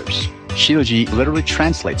 and others. Shilajit literally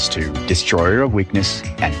translates to destroyer of weakness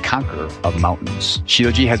and conqueror of mountains.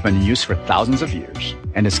 Shilajit has been in use for thousands of years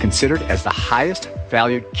and is considered as the highest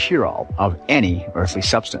valued cure-all of any earthly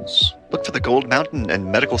substance. Look for the gold mountain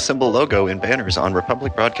and medical symbol logo in banners on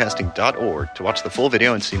republicbroadcasting.org to watch the full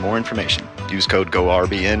video and see more information. Use code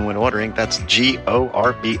GORBN when ordering. That's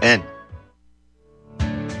GORBN.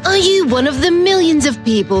 Are you one of the millions of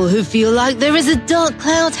people who feel like there is a dark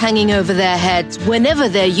cloud hanging over their heads whenever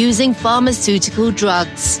they're using pharmaceutical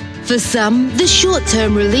drugs? For some, the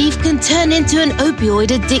short-term relief can turn into an opioid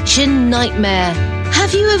addiction nightmare.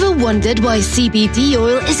 Have you ever wondered why CBD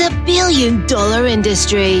oil is $1 billion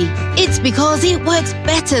industry? It's because it works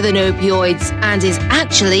better than opioids and is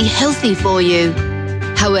actually healthy for you.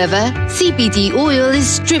 However, CBD oil is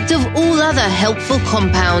stripped of all other helpful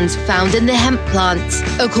compounds found in the hemp plant.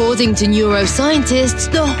 According to neuroscientists,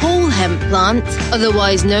 the whole hemp plant,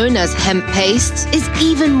 otherwise known as hemp paste, is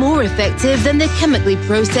even more effective than the chemically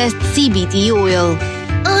processed CBD oil.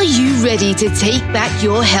 Are you ready to take back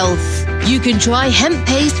your health? You can try hemp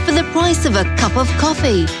paste for the price of a cup of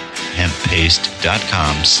coffee.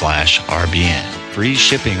 Hemppaste.com/RBN. Free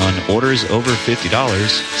shipping on orders over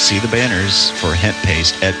 $50. See the banners for hemp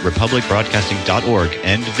paste at republicbroadcasting.org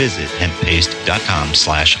and visit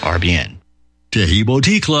hemppaste.com/RBN. Tejibo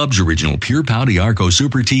Tea Club's original Pure Pau Arco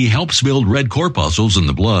Super Tea helps build red corpuscles in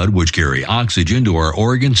the blood, which carry oxygen to our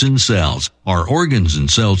organs and cells. Our organs and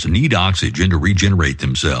cells need oxygen to regenerate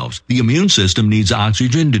themselves. The immune system needs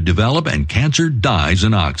oxygen to develop, and cancer dies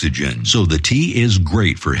in oxygen. So the tea is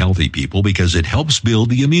great for healthy people because it helps build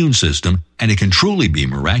the immune system, and it can truly be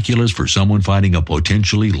miraculous for someone fighting a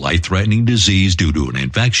potentially life-threatening disease due to an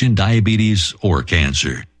infection, diabetes, or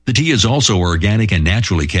cancer. The tea is also organic and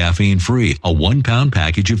naturally caffeine-free. A 1-pound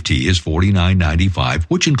package of tea is $49.95,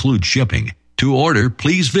 which includes shipping. To order,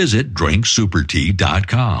 please visit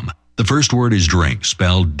drinksupertea.com. The first word is drink,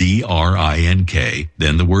 spelled D-R-I-N-K,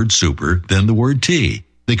 then the word super, then the word tea.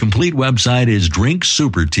 The complete website is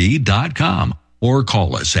drinksupertea.com. Or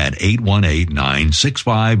call us at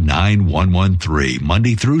 818-965-9113,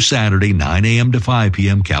 Monday through Saturday, 9 a.m. to 5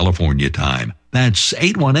 p.m. California time. That's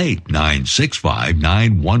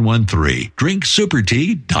 818-965-9113,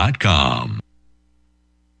 drinksupertea.com.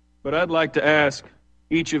 But I'd like to ask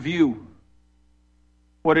each of you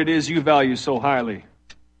what it is you value so highly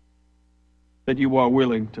that you are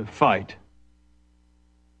willing to fight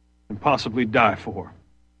and possibly die for.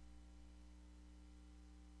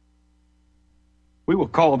 We will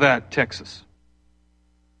call that Texas.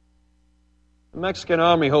 The Mexican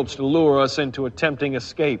army hopes to lure us into a tempting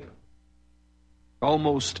escape.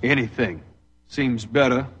 Almost anything seems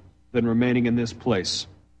better than remaining in this place,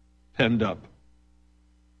 penned up.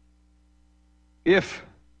 If,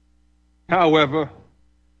 however,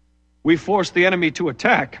 we force the enemy to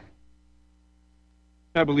attack,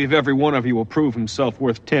 I believe every one of you will prove himself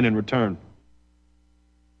worth 10 in return.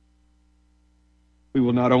 We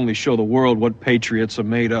will not only show the world what patriots are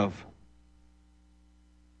made of,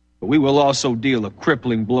 but we will also deal a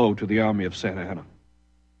crippling blow to the army of Santa Anna.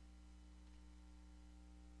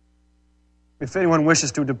 If anyone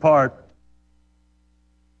wishes to depart,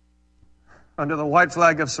 Under the white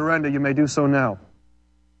flag of surrender, you may do so now.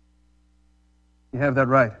 You have that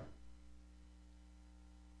right.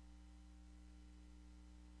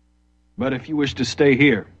 But if you wish to stay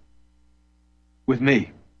here, with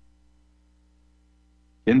me,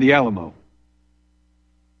 in the Alamo,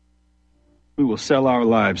 we will sell our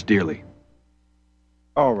lives dearly.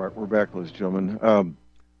 All right, we're back, ladies and gentlemen.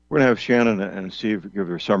 We're going to have Shannon and Steve give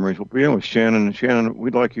their summaries. We'll begin with Shannon. Shannon,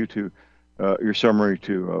 we'd like you to, your summary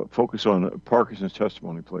to focus on Parkinson's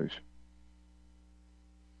testimony, please.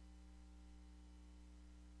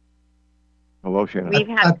 Hello,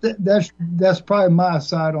 Shannon. That's probably my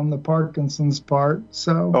side on the Parkinson's part.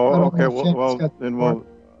 So. Oh,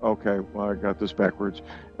 okay. Well, I got this backwards.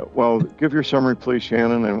 Well, give your summary, please,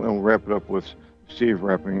 Shannon, and we'll wrap it up with Steve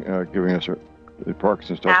giving us the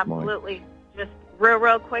Parkinson's testimony. Absolutely. Just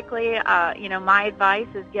real quickly, my advice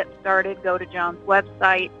is get started. Go to John's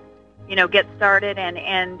website. Get started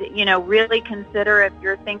and really consider if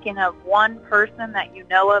you're thinking of one person that you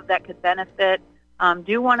know of that could benefit.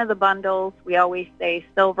 Do one of the bundles. We always say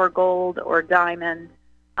silver, gold, or diamond.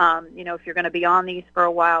 If you're going to be on these for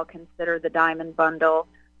a while, consider the diamond bundle.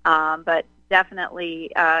 But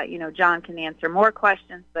definitely, John can answer more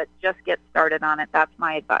questions, but just get started on it. That's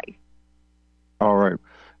my advice. All right.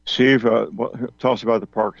 Steve, tell us about the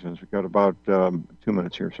Parkinson's. We've got about 2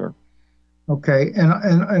 minutes here, sir. Okay,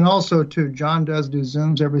 and also, too, John does do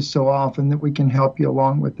Zooms every so often that we can help you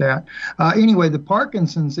along with that. Anyway, the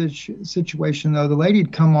Parkinson's situation, though, the lady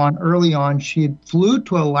had come on early on. She had flew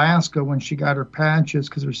to Alaska when she got her patches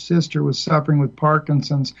because her sister was suffering with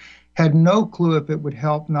Parkinson's, had no clue if it would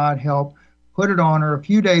help, not help, put it on her. A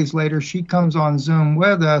few days later, she comes on Zoom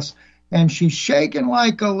with us, and she's shaking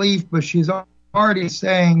like a leaf, but she's already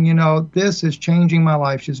saying, this is changing my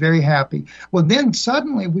life. She's very happy. Well, then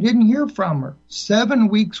suddenly we didn't hear from her. 7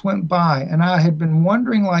 weeks went by, and I had been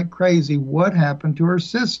wondering like crazy what happened to her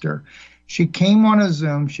sister. She came on a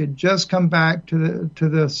Zoom. She had just come back to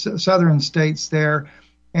the southern states there,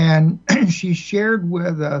 and she shared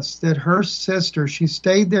with us that her sister, she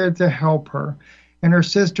stayed there to help her, and her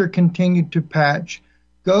sister continued to patch,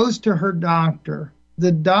 goes to her doctor.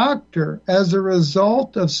 The doctor, as a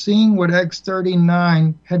result of seeing what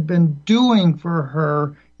X39 had been doing for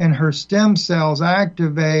her and her stem cells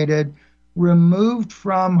activated, removed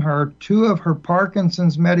from her 2 of her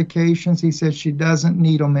Parkinson's medications. He said she doesn't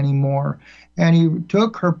need them anymore. And he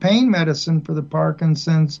took her pain medicine for the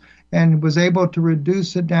Parkinson's and was able to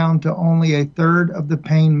reduce it down to only a third of the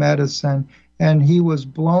pain medicine. And he was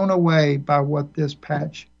blown away by what this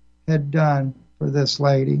patch had done for this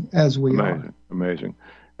lady, as we are. Amazing.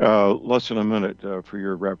 Less than a minute for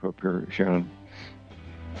your wrap up here, Shannon.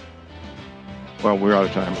 Well, we're out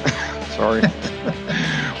of time. Sorry.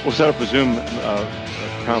 We'll set up a Zoom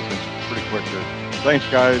conference pretty quick here. Thanks,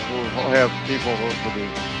 guys. We'll have people for the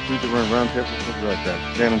Tuesday roundtable. We'll be right back.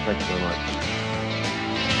 Shannon, thank you very much.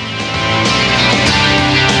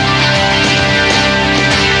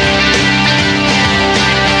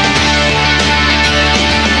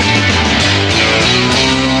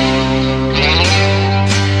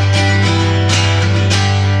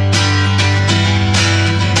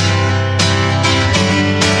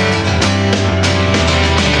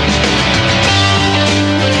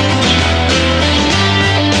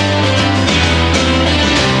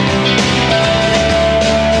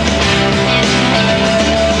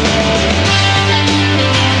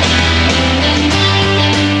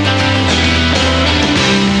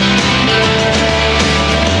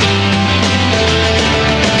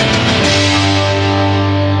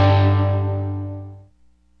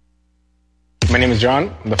 My name is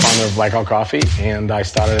John. I'm the founder of Blackout Coffee, and I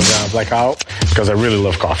started Blackout because I really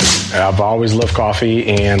love coffee. I've always loved coffee,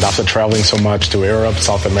 and after traveling so much to Europe,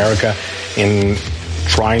 South America, and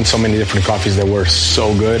trying so many different coffees that were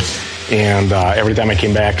so good, and every time I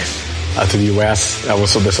came back to the U.S., I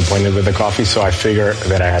was so disappointed with the coffee, so I figured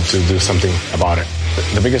that I had to do something about it.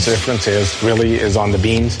 The biggest difference is on the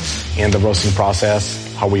beans and the roasting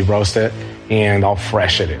process, how we roast it, and how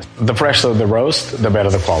fresh it is. The fresher the roast, the better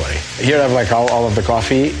the quality. Here I have all of the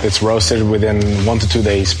coffee. It's roasted within 1 to 2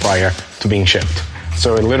 days prior to being shipped.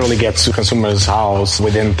 So it literally gets to consumer's house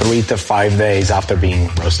within 3 to 5 days after being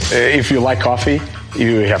roasted. If you like coffee,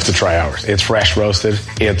 you have to try ours. It's fresh roasted.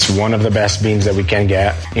 It's one of the best beans that we can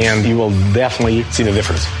get, and you will definitely see the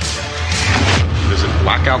difference. Visit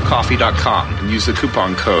blackoutcoffee.com and use the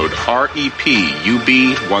coupon code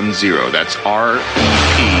REPUB10. That's REPUB10.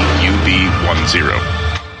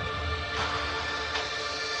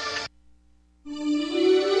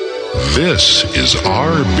 This is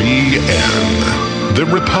RBN, the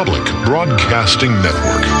Republic Broadcasting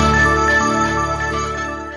Network.